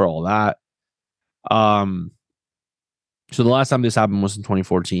adjust for all that. So the last time this happened was in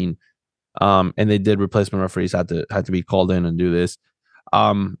 2014. And they did replacement referees had to be called in and do this.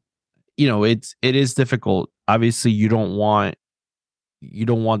 It is difficult. Obviously, you don't want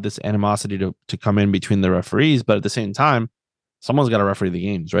this animosity to come in between the referees, but at the same time, someone's got to referee the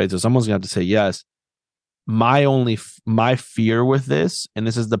games, right? So someone's gonna have to say yes. My fear with this, and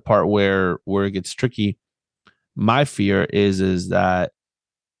this is the part where it gets tricky. My fear is that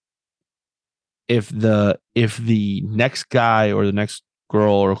if the next guy or the next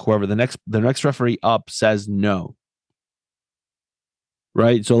girl or whoever, the next referee up says no,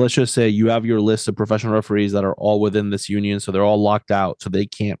 right? So let's just say you have your list of professional referees that are all within this union, so they're all locked out, so they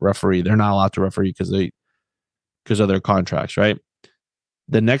can't referee. They're not allowed to referee because of their contracts, right?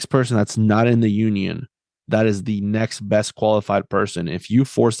 The next person that's not in the union, that is the next best qualified person. If you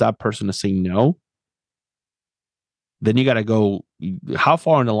force that person to say no, then you got to go. How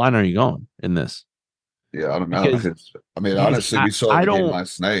far in the line are you going in this? Yeah, I don't know. Because 'Cause, I mean, because honestly, we saw I the game don't.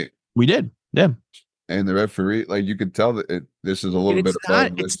 last night, We did, yeah. and the referee, like you could tell that this is a And little bit it's not.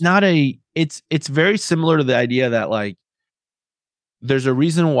 above It's this. not a. It's very similar to the idea that like there's a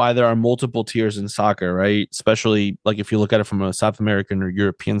reason why there are multiple tiers in soccer, right? Especially like if you look at it from a South American or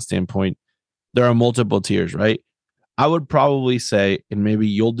European standpoint, there are multiple tiers, right? I would probably say, and maybe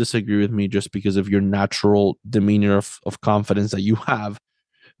you'll disagree with me just because of your natural demeanor of confidence that you have,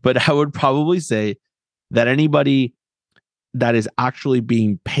 but I would probably say that anybody that is actually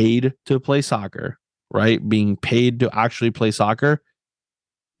being paid to play soccer, right? Being paid to actually play soccer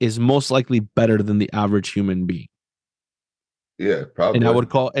is most likely better than the average human being. Yeah, And I probably.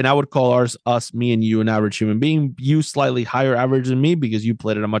 would call us, me and you, an average human being. You slightly higher average than me because you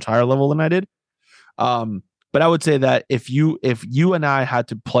played at a much higher level than I did. But I would say that if you and I had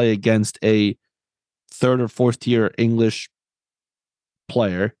to play against a third or fourth tier English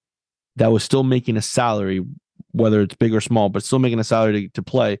player that was still making a salary, whether it's big or small, but still making a salary to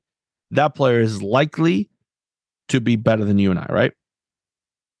play, that player is likely to be better than you and I, right?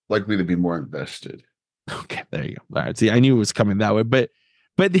 Likely to be more invested. Okay, there you go. All right. See, I knew it was coming that way, but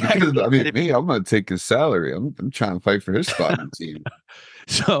the Because idea I that mean, me, I'm going to take his salary. I'm trying to fight for his spot in the team.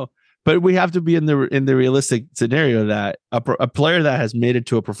 so, but we have to be in the realistic scenario that a player that has made it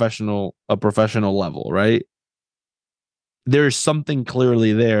to a professional level, right? There's something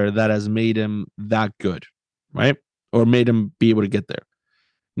clearly there that has made him that good, right? Or made him be able to get there.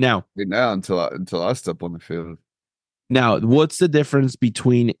 Now, Now until I step on the field. Now, what's the difference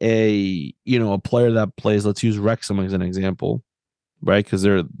between a player that plays? Let's use Wrexham as an example, right? Because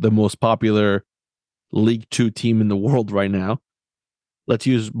they're the most popular League Two team in the world right now. Let's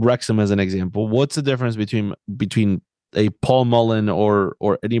use Wrexham as an example. What's the difference between a Paul Mullen or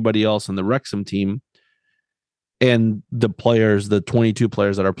anybody else on the Wrexham team and the players, the 22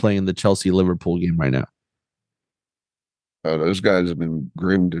 players that are playing the Chelsea Liverpool game right now? Those guys have been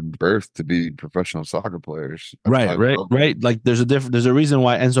groomed and birthed to be professional soccer players at a Right, high right, level. right. Like there's a reason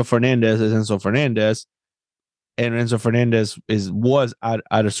why Enzo Fernandez is Enzo Fernandez, and Enzo Fernandez was at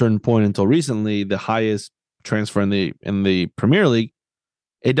a certain point until recently the highest transfer in the Premier League.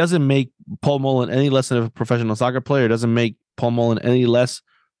 It doesn't make Paul Mullen any less of a professional soccer player. It doesn't make Paul Mullen any less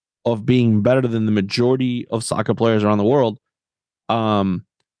of being better than the majority of soccer players around the world.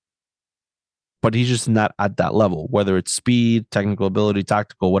 But he's just not at that level, whether it's speed, technical ability,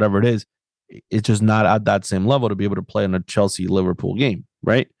 tactical, whatever it is. It's just not at that same level to be able to play in a Chelsea Liverpool game,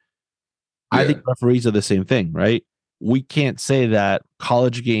 right? I Yeah. think referees are the same thing, right? We can't say that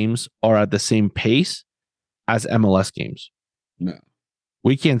college games are at the same pace as MLS games. No.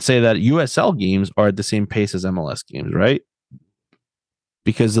 We can't say that USL games are at the same pace as MLS games, right?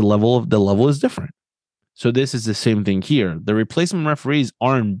 Because the level is different. So this is the same thing here. The replacement referees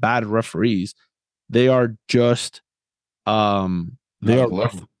aren't bad referees. They are just they Not are the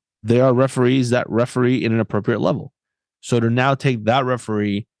level. they are referees that referee in an appropriate level. So to now take that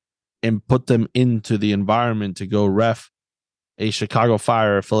referee and put them into the environment to go ref a Chicago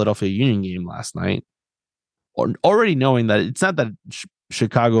Fire or Philadelphia Union game last night, or already knowing that it's not that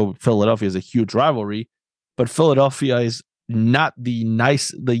Chicago Philadelphia is a huge rivalry, but Philadelphia is not the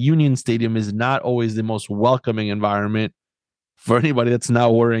Union Stadium is not always the most welcoming environment for anybody that's now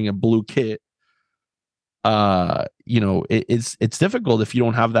wearing a blue kit. It's difficult if you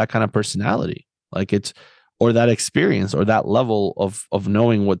don't have that kind of personality, like it's or that experience or that level of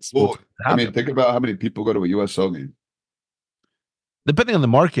knowing what's Well, I happening. mean, think about how many people go to a USL game. Depending on the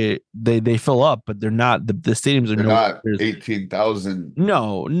market, they fill up, but they're not the stadiums are They're no. not 18,000.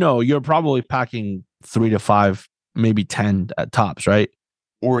 No, you're probably packing 3 to 5, maybe 10 at tops, right?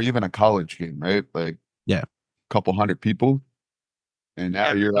 Or even a college game, right? Like Yeah. a couple hundred people. And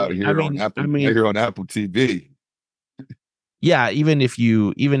now you're out I here on mean, I Apple. Now mean, you're on Apple TV. yeah. Even if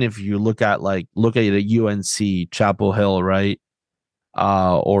you look at a UNC Chapel Hill, right?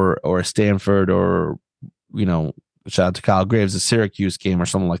 Or Stanford, or you know, shout out to Kyle Graves, a Syracuse game or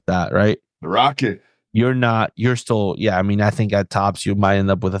something like that, right? The Rocket. You're still, yeah. I mean, I think at tops you might end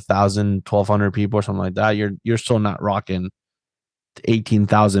up with 1,000, 1,200 people or something like that. You're still not rocking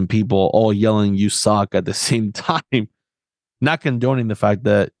 18,000 people all yelling "you suck" at the same time. Not condoning the fact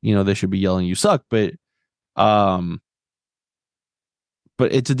that they should be yelling "you suck," um,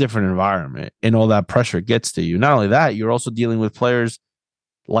 but it's a different environment, and all that pressure gets to you. Not only that, you're also dealing with players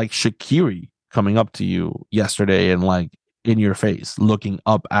like Shaqiri coming up to you yesterday and like in your face, looking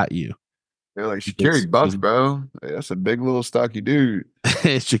up at you. They're like, Shaqiri buff, bro. Hey, that's a big little stocky dude.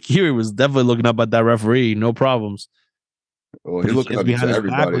 Shaqiri was definitely looking up at that referee, no problems. Well, Put he's his looking hands up to behind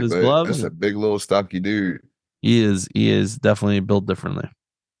his back with everybody, his but glove. that's a big little stocky dude. He is definitely built differently.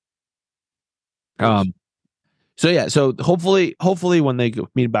 Yes. So yeah, so hopefully when they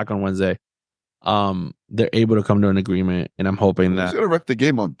meet back on Wednesday, they're able to come to an agreement, and I'm hoping Who's that gonna ref the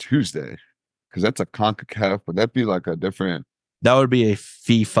game on Tuesday? Because that's a CONCACAF. Would that be like a different that would be a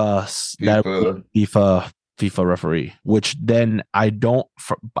FIFA that would FIFA? be a FIFA referee, which then I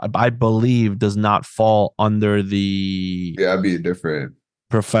believe does not fall under the Yeah, that'd be a different.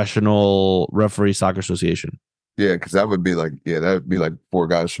 Professional Referee Soccer Association. Yeah, because that would be like, yeah, that would be like four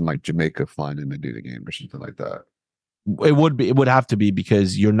guys from like Jamaica flying in to do the game or something like that. It would have to be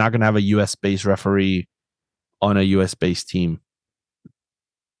because you're not going to have a US based referee on a US based team.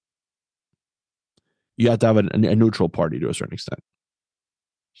 You have to have a neutral party to a certain extent.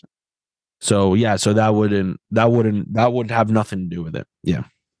 So yeah, so that would have nothing to do with it. Yeah.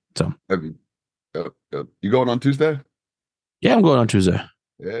 So That'd be, you going on Tuesday? yeah, I'm going on Tuesday.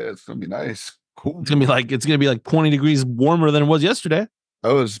 Yeah, it's gonna be nice. Cool. It's gonna be like 20 degrees warmer than it was yesterday.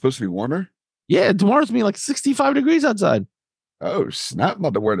 Oh, it's supposed to be warmer? Yeah, tomorrow's gonna be like 65 degrees outside. Oh, snap! I'm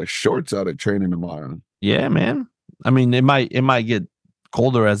about to wear the shorts out at training tomorrow. Yeah, man. I mean, it might get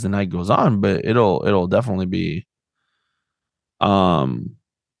colder as the night goes on, but it'll definitely be um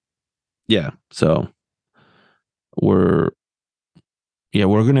yeah. So we're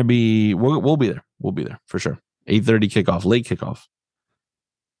we're gonna be we'll be there. We'll be there for sure. 8:30 kickoff, late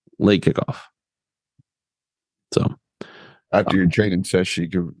kickoff. So After your training session, you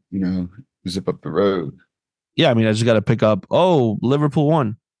could, zip up the road. yeah, I mean, I just got to pick up. Oh, Liverpool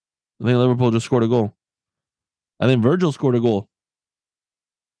won. I think Liverpool just scored a goal. I think Virgil scored a goal.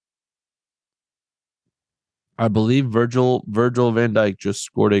 I believe Virgil van Dijk just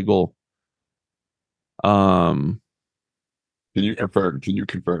scored a goal. Can you confirm? Can you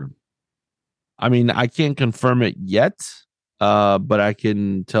confirm? I mean, I can't confirm it yet, but I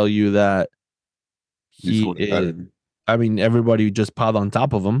can tell you that he is. I mean, everybody just piled on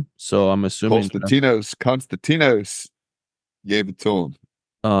top of him, so I'm assuming Constantinos gave it to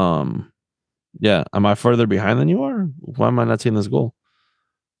him. Yeah. Am I further behind than you are? Why am I not seeing this goal?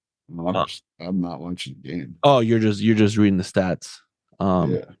 I'm not watching the game. Oh, you're just reading the stats.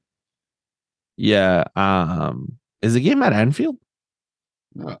 Yeah. Yeah. Is the game at Anfield?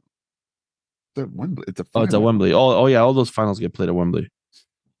 No. It's at Wembley. It's at Wembley. Oh yeah, all those finals get played at Wembley.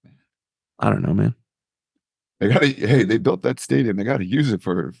 I don't know, man. They built that stadium. They gotta use it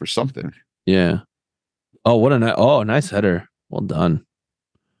for something. Yeah. Oh, what a nice header. Well done.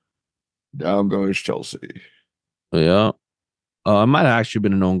 Down goes Chelsea. Yeah. It might have actually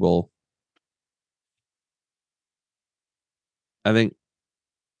been an own goal. I think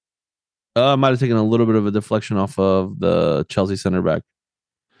I might have taken a little bit of a deflection off of the Chelsea center back.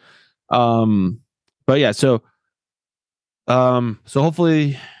 But yeah, so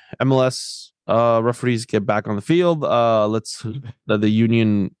hopefully MLS referees get back on the field. Let's let the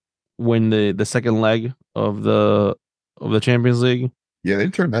Union win the second leg of the Champions League. Yeah,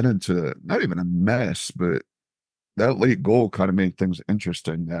 they turned that into not even a mess, but that late goal kind of made things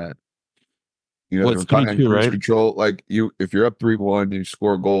interesting. That they were kind of in cruise control. Like if you're up 3-1, you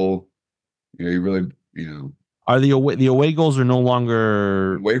score a goal. You really, Are the away goals are no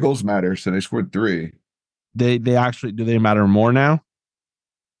longer away goals matter? So they scored 3. They actually do they matter more now?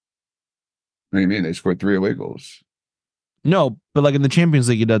 What do you mean they scored 3 away goals? No, but like in the Champions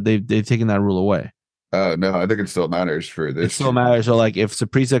League, they've taken that rule away. No, I think it still matters for this. It still matters. So like if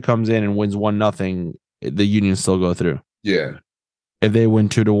Saprissa comes in and wins 1-0, the Union still go through. Yeah. If they win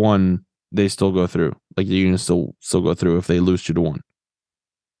 2-1, they still go through. Like the Union still go through if they lose 2-1.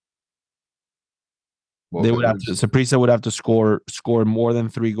 Well, they would have to. Saprissa would have to score more than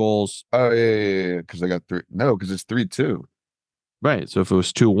 3 goals. Oh yeah. Because they got 3. No, because it's 3-2. Right. So if it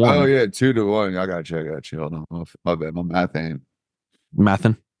was 2-1. Oh yeah, 2-1. I got you. Hold on. My bad. My math ain't.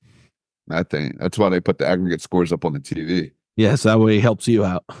 Mathin. That's why they put the aggregate scores up on the TV. Yes, that way it helps you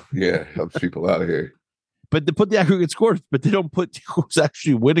out. Yeah, helps people out here. But they put the aggregate scores, but they don't put who's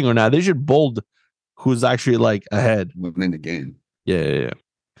actually winning or not. They should bold who's actually like ahead, winning the game. Yeah.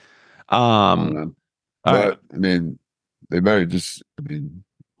 But right. I mean, they better just. I mean,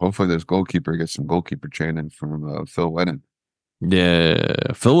 hopefully this goalkeeper gets some goalkeeper training from Phil Wennon.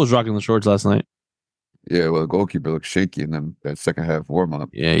 Yeah, Phil was rocking the shorts last night. Yeah, well, the goalkeeper looked shaky in that second half warm up.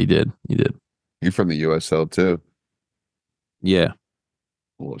 Yeah, he did. He's from the USL too. Yeah,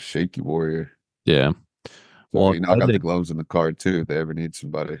 a little shaky warrior. Yeah. So, I got the gloves in the car too. If they ever need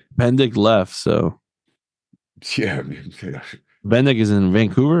somebody. Bendik left, so yeah. I mean, Bendik is in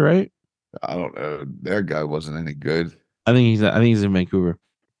Vancouver, right? I don't know. Their guy wasn't any good. I think he's in Vancouver.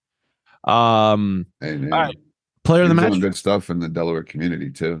 All right. Player of the match. Doing good stuff in the Delaware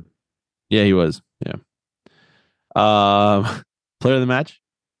community too. Yeah, he was. Yeah. Player of the match.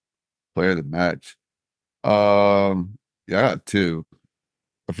 Player of the match. Yeah, I got two. I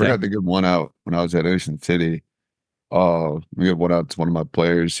Okay. forgot to give one out when I was at Ocean City. We gave one out to one of my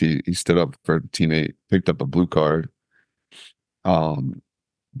players. He stood up for a teammate, picked up a blue card. Um,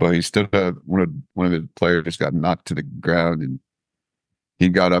 but he stood up. One of the players just got knocked to the ground, and he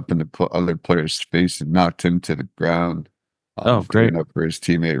got up in the other player's face and knocked him to the ground. Oh, great. Standing up for his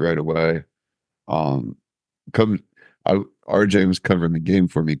teammate right away. Um, comes RJ was covering the game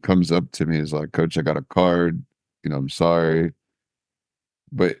for me. Comes up to me, is like, "Coach, I got a card. I'm sorry,"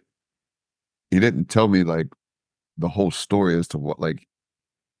 but he didn't tell me like the whole story as to what like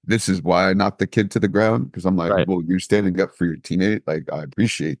this is why I knocked the kid to the ground. Because I'm like, Right. well, you're standing up for your teammate. Like, I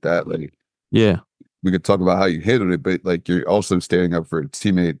appreciate that. Like, Yeah. we could talk about how you handled it, but like, you're also standing up for a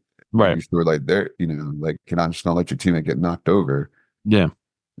teammate, Right. making sure like they're, like, you're not just gonna let your teammate get knocked over. Yeah.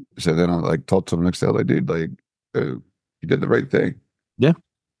 So then I like talked to him next day, like, dude, like, you did the right thing. Yeah.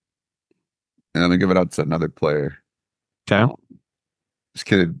 And then I give it out to another player. Okay. Um, this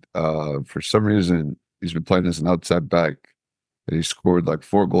kid, for some reason, he's been playing as an outside back. And he scored like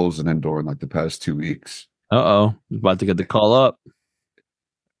 4 goals in indoor in like the past 2 weeks. Uh-oh. About to get the call up.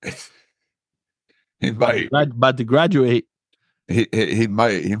 He might About to graduate. he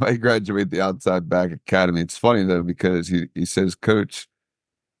might graduate the outside back academy. It's funny though because he says, "Coach,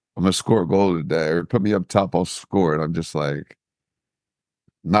 I'm gonna score a goal today, or put me up top, I'll score." And I'm just like,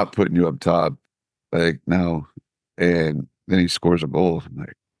 not putting you up top, like no. And then he scores a goal. I'm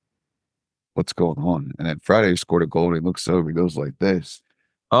like, what's going on? And then Friday he scored a goal and he looks over, he goes like this.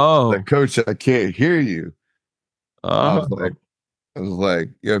 Oh. Like, "Coach, I can't hear you." And Oh. I was like,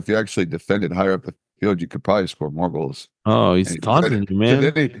 yeah, if you actually defended higher up the field, you could probably score more goals. Oh, he's And so taunting you, so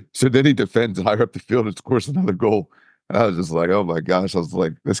man. then he defends higher up the field and scores another goal. And I was just like, oh my gosh. I was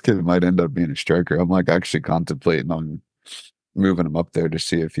like, this kid might end up being a striker. I'm like actually contemplating on moving him up there to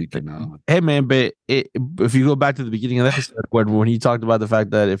see if he can. Hey, man, but if you go back to the beginning of the episode when he talked about the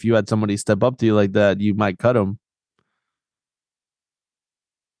fact that if you had somebody step up to you like that, you might cut him.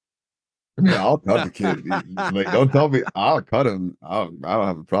 I mean, I'll cut the kid. Like, don't tell me I'll cut him. I don't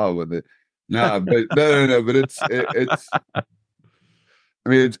have a problem with it. Nah, but no. But it's. I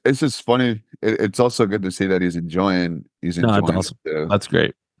mean, it's just funny. It's also good to see that he's No, it's enjoying it awesome. too. That's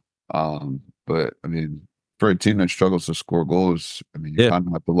great. But I mean, for a team that struggles to score goals, I mean, you Yeah. kind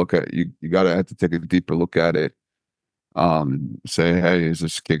of have to look at you. You gotta have to take a deeper look at it. And say, hey, is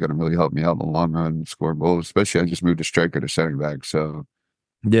this kid gonna really help me out in the long run and score goals? Especially, I just moved a striker to center back, so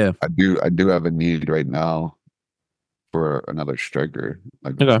Yeah. I do have a need right now for another striker.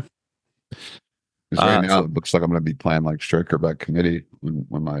 Like, Okay. because right now So it looks like I'm gonna be playing like striker by committee when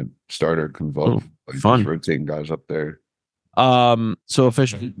my starter comes off, like just fun. rotating guys up there. So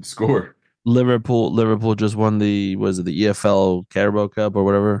officially, Score. Liverpool just won the EFL Carabao Cup or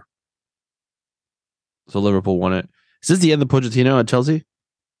whatever. So Liverpool won it. Is this the end of Pochettino at Chelsea?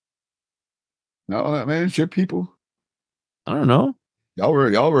 No, man, it's your people. I don't know. Y'all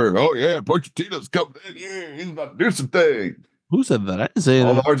were. Oh yeah, Pochettino's coming in here. He's about to do some things. Who said that? I didn't say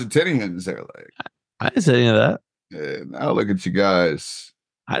All the anything. Argentinians, they're like, I didn't say any of that. yeah, now look at you guys.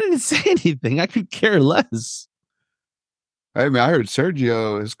 I didn't say anything. I could care less. Hey man, I heard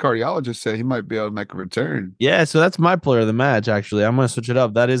Sergio, his cardiologist, said he might be able to make a return. Yeah, so that's my player of the match. Actually, I'm gonna switch it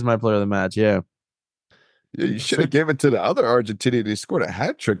up. That is my player of the match. Yeah, Yeah, you should have given it to the other Argentinian. He scored a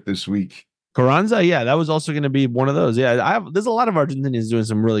hat trick this week. Carranza. Yeah, that was also going to be one of those. Yeah, there's a lot of Argentinians doing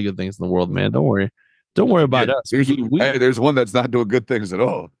some really good things in the world, man. Don't worry. Don't worry Yeah, about us. there's one that's not doing good things at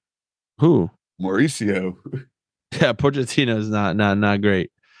all. Who? Mauricio. Yeah, Pochettino is not great.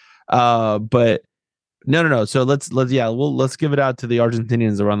 But no. So let's give it out to the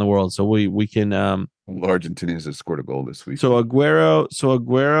Argentinians around the world. So we can Argentinians have scored a goal this week. So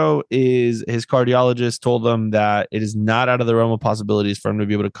Aguero is his cardiologist told them that it is not out of the realm of possibilities for him to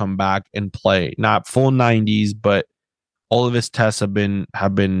be able to come back and play. Not full 90s, but all of his tests have been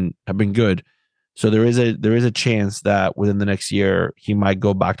good. So there is a chance that within the next year he might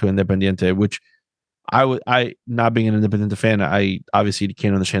go back to Independiente, which I not being an Independiente fan, I obviously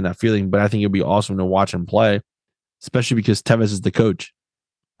can't understand that feeling, but I think it'd be awesome to watch him play, especially because Tevez is the coach.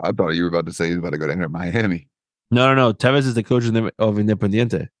 I thought you were about to say he's about to go to Inter Miami. No. Tevez is the coach of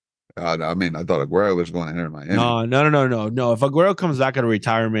Independiente. No, I mean, I thought Aguero was going to Inter Miami. No. If Aguero comes back out of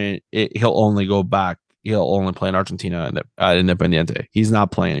retirement, he'll only go back. He'll only play in Argentina and Independiente. He's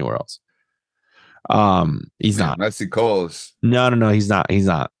not playing anywhere else. He's not. Messi calls. No. He's not.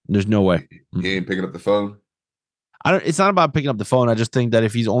 There's no way. He ain't picking up the phone. It's not about picking up the phone. I just think that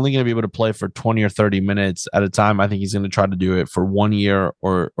if he's only going to be able to play for 20 or 30 minutes at a time, I think he's going to try to do it for 1 year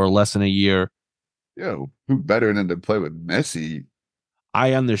or less than a year. Yo, who better than to play with Messi?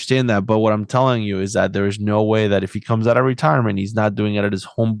 I understand that, but what I'm telling you is that there is no way that if he comes out of retirement, he's not doing it at his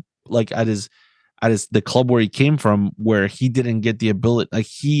home, like at his the club where he came from, where he didn't get the ability. Like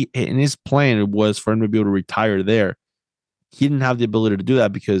he in his plan was for him to be able to retire there. He didn't have the ability to do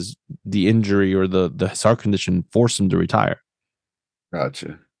that because the injury or the heart condition forced him to retire.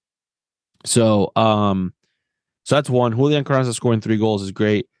 Gotcha. So so that's one. Julian Carranza scoring 3 goals is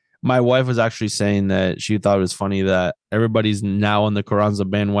great. My wife was actually saying that she thought it was funny that everybody's now on the Carranza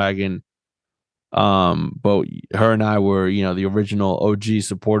bandwagon. But her and I were, the original OG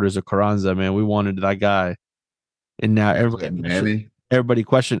supporters of Carranza, man. We wanted that guy. And now everybody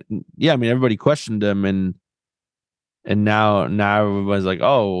questioned. Yeah, I mean everybody questioned him, and now everybody's like,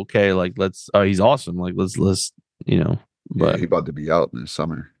 oh, okay, like let's he's awesome. Like let's Yeah, but he about to be out in the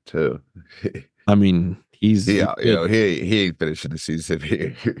summer too. I mean he's Yeah, good. he ain't finishing the season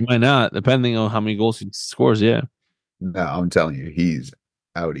here. Why not? Depending on how many goals he scores, yeah. No, I'm telling you, he's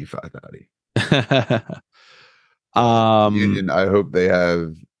outie 5 outie. um Union, I hope they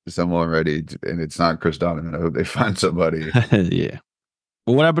have someone ready, and it's not Chris Donovan. I hope they find somebody. yeah.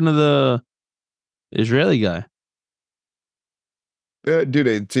 But what happened to the Israeli guy? Yeah, dude,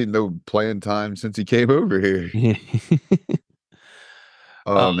 ain't seen no playing time since he came over here.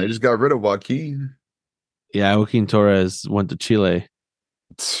 uh, They just got rid of Joaquin. yeah, Joaquin Torres went to Chile.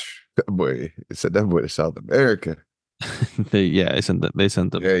 That boy, it said that boy to South America. They sent them.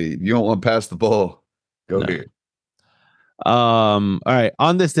 Hey, you don't want to pass the ball. Go No. here. All right.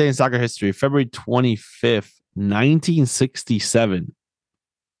 On this day in soccer history, February 25th, 1967.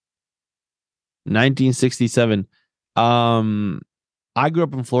 1967. I grew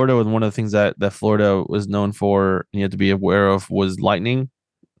up in Florida, and one of the things that Florida was known for, you had to be aware of, was lightning,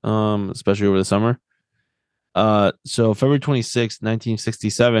 especially over the summer. So February 26th,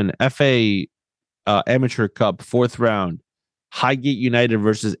 1967, FA Amateur Cup, 4th round, Highgate United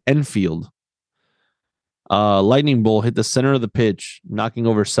versus Enfield. Lightning bolt hit the center of the pitch, knocking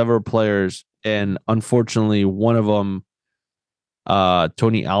over several players, and unfortunately, one of them,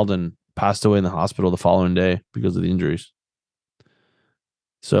 Tony Alden, passed away in the hospital the following day because of the injuries.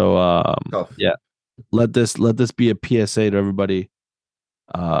 So, Tough. yeah, let this be a PSA to everybody.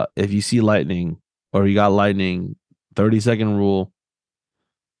 If you see lightning or you got lightning, 30-second rule,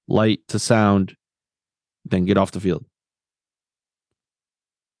 light to sound, then get off the field.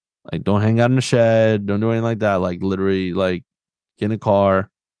 Like, don't hang out in the shed. Don't do anything like that. Like, literally, like, get in a car,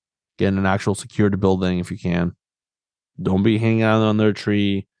 get in an actual secured building if you can. Don't be hanging out under a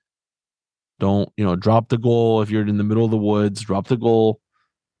tree. Don't, drop the goal. If you're in the middle of the woods, drop the goal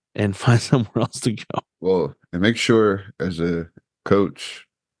and find somewhere else to go. Well, and make sure as a coach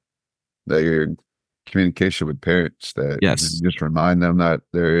that your communication with parents, that Yes. just remind them that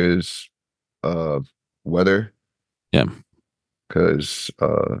there is weather. Yeah. Because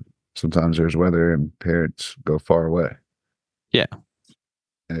sometimes there's weather and parents go far away. Yeah.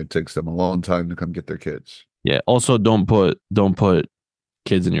 And it takes them a long time to come get their kids. Yeah. Also, don't put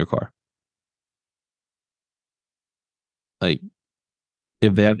kids in your car. Like,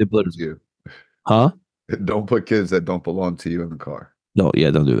 if they have the ability, You huh? don't put kids that don't belong to you in the car. No,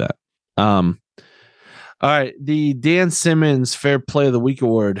 yeah, don't do that. All right, the Dan Simmons Fair Play of the Week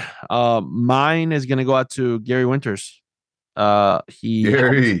award. Mine is going to go out to Gary Winters.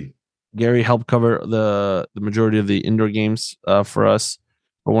 Gary helped cover the majority of the indoor games for us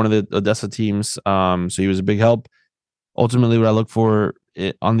for one of the Odessa teams. So he was a big help. Ultimately, what I look for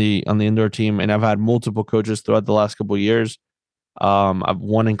on the indoor team, and I've had multiple coaches throughout the last couple of years. I've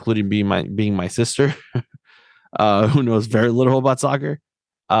one including being my sister, who knows very little about soccer.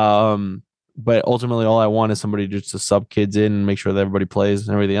 But ultimately, all I want is somebody just to sub kids in and make sure that everybody plays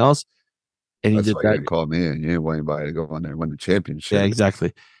and everything else. And That's he did why that. you didn't call me in. You didn't want anybody to go on there and win the championship. Yeah,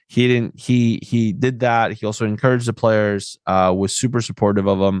 exactly. He didn't. He did that. He also encouraged the players. Was super supportive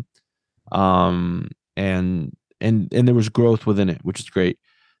of them. And there was growth within it, which is great.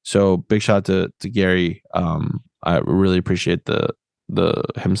 So big shout out to Gary. I really appreciate the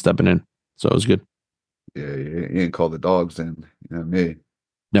him stepping in. So it was good. Yeah, you didn't call the dogs in. You know me.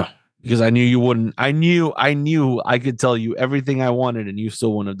 No, because I knew you wouldn't. I knew I could tell you everything I wanted, and you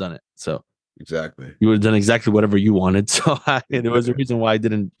still wouldn't have done it. So exactly, you would have done exactly whatever you wanted. So there was a reason why I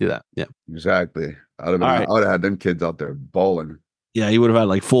didn't do that. Yeah, exactly. I would right. have had them kids out there bawling. Yeah, you would have had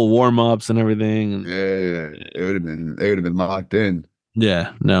like full warm ups and everything. And, yeah, it would have been. They would have been locked in.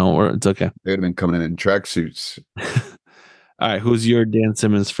 Yeah, no, it's okay. They'd have been coming in tracksuits. All right, who's your Dan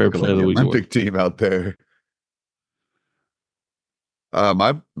Simmons Fair Play like of the Week? Olympic team out there.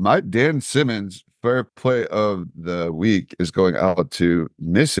 My Dan Simmons Fair Play of the Week is going out to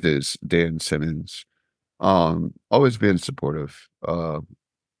Mrs. Dan Simmons. Always being supportive.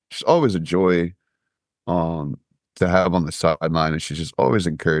 Just always a joy to have on the sideline, and she's just always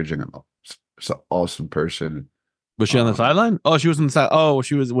encouraging and just an awesome person. Was she on the sideline? Oh, she was on the side. Oh,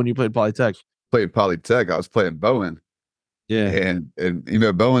 she was when you played Polytech. Played Polytech. I was playing Bowen. Yeah. And you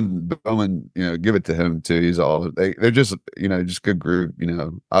know, Bowen, you know, give it to him too. He's all they're just, you know, just good group, you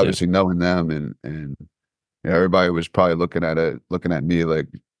know, obviously knowing them and you know, everybody was probably looking at me like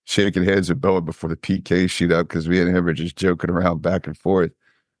shaking heads with Bowen before the PK shootout because me and him were just joking around back and forth.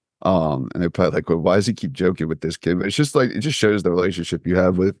 And they're probably like, well, why does he keep joking with this kid? But it's just like it just shows the relationship you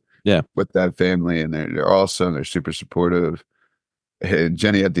have with that family, and they're awesome. They're super supportive. And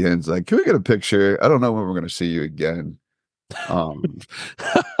Jenny at the end's like, can we get a picture? I don't know when we're gonna see you again.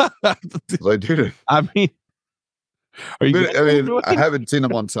 Like, dude, I mean, are you? I mean, I haven't seen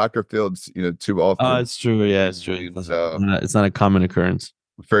them on soccer fields, you know, too often. It's true. Yeah, it's true. So, It's not a common occurrence.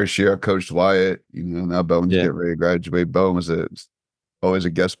 first year I coached Wyatt. You know, now Bowen's Yeah. getting ready to graduate. Bowen was always a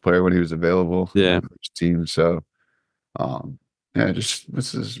guest player when he was available. Yeah. On the first team. So, yeah, just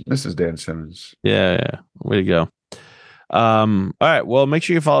Mrs. Dan Simmons. Yeah. Way to go. All right. Well, make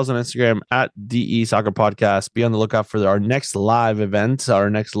sure you follow us on Instagram at DE Soccer Podcast. Be on the lookout for our next live event, our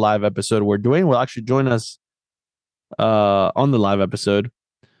next live episode where Dwayne will actually join us on the live episode.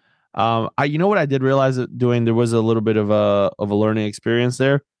 You know what I did realize that doing there was a little bit of a learning experience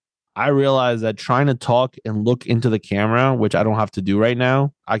there. I realized that trying to talk and look into the camera, which I don't have to do right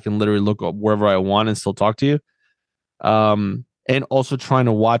now, I can literally look up wherever I want and still talk to you. And also trying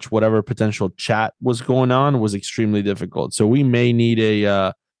to watch whatever potential chat was going on was extremely difficult. So we may need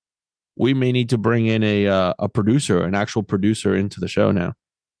to bring in a producer, an actual producer into the show now.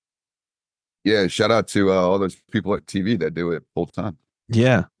 Yeah, shout out to all those people at TV that do it full time.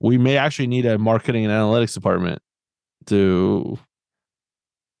 Yeah, we may actually need a marketing and analytics department to.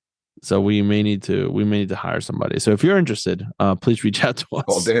 So we may need to hire somebody. So if you're interested, please reach out to us.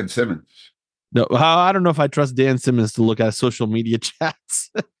 Call Dan Simmons. No, I don't know if I trust Dan Simmons to look at social media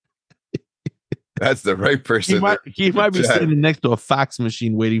chats. That's the right person. He might be sitting next to a fax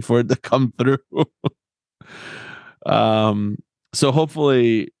machine waiting for it to come through. So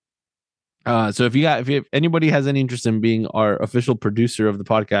hopefully, so if anybody has any interest in being our official producer of the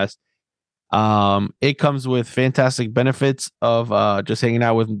podcast, it comes with fantastic benefits of just hanging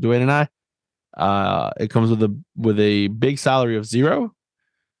out with Dwayne and I. It comes with a big salary of $0. You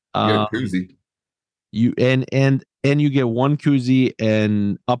get a koozie. You and you get one koozie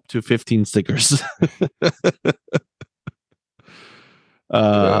and up to 15 stickers.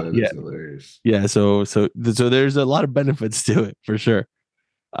 That's hilarious. Yeah, so there's a lot of benefits to it for sure.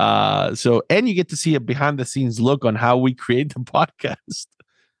 And you get to see a behind the scenes look on how we create the podcast.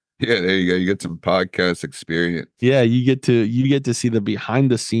 Yeah, there you go. You get some podcast experience. Yeah, you get to see the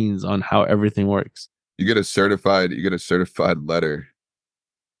behind the scenes on how everything works. You get a certified letter.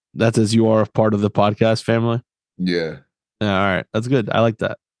 That's as you are a part of the podcast family. Yeah. All right, that's good. I like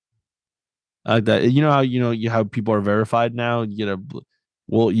that. You know how people are verified now. You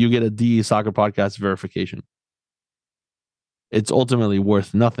get a DE Soccer Podcast verification. It's ultimately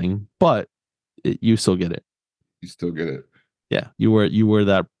worth nothing, but you still get it. You still get it. Yeah, you wear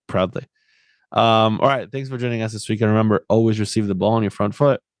that proudly. All right, thanks for joining us this week, and remember, always receive the ball on your front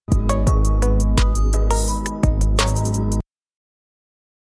foot.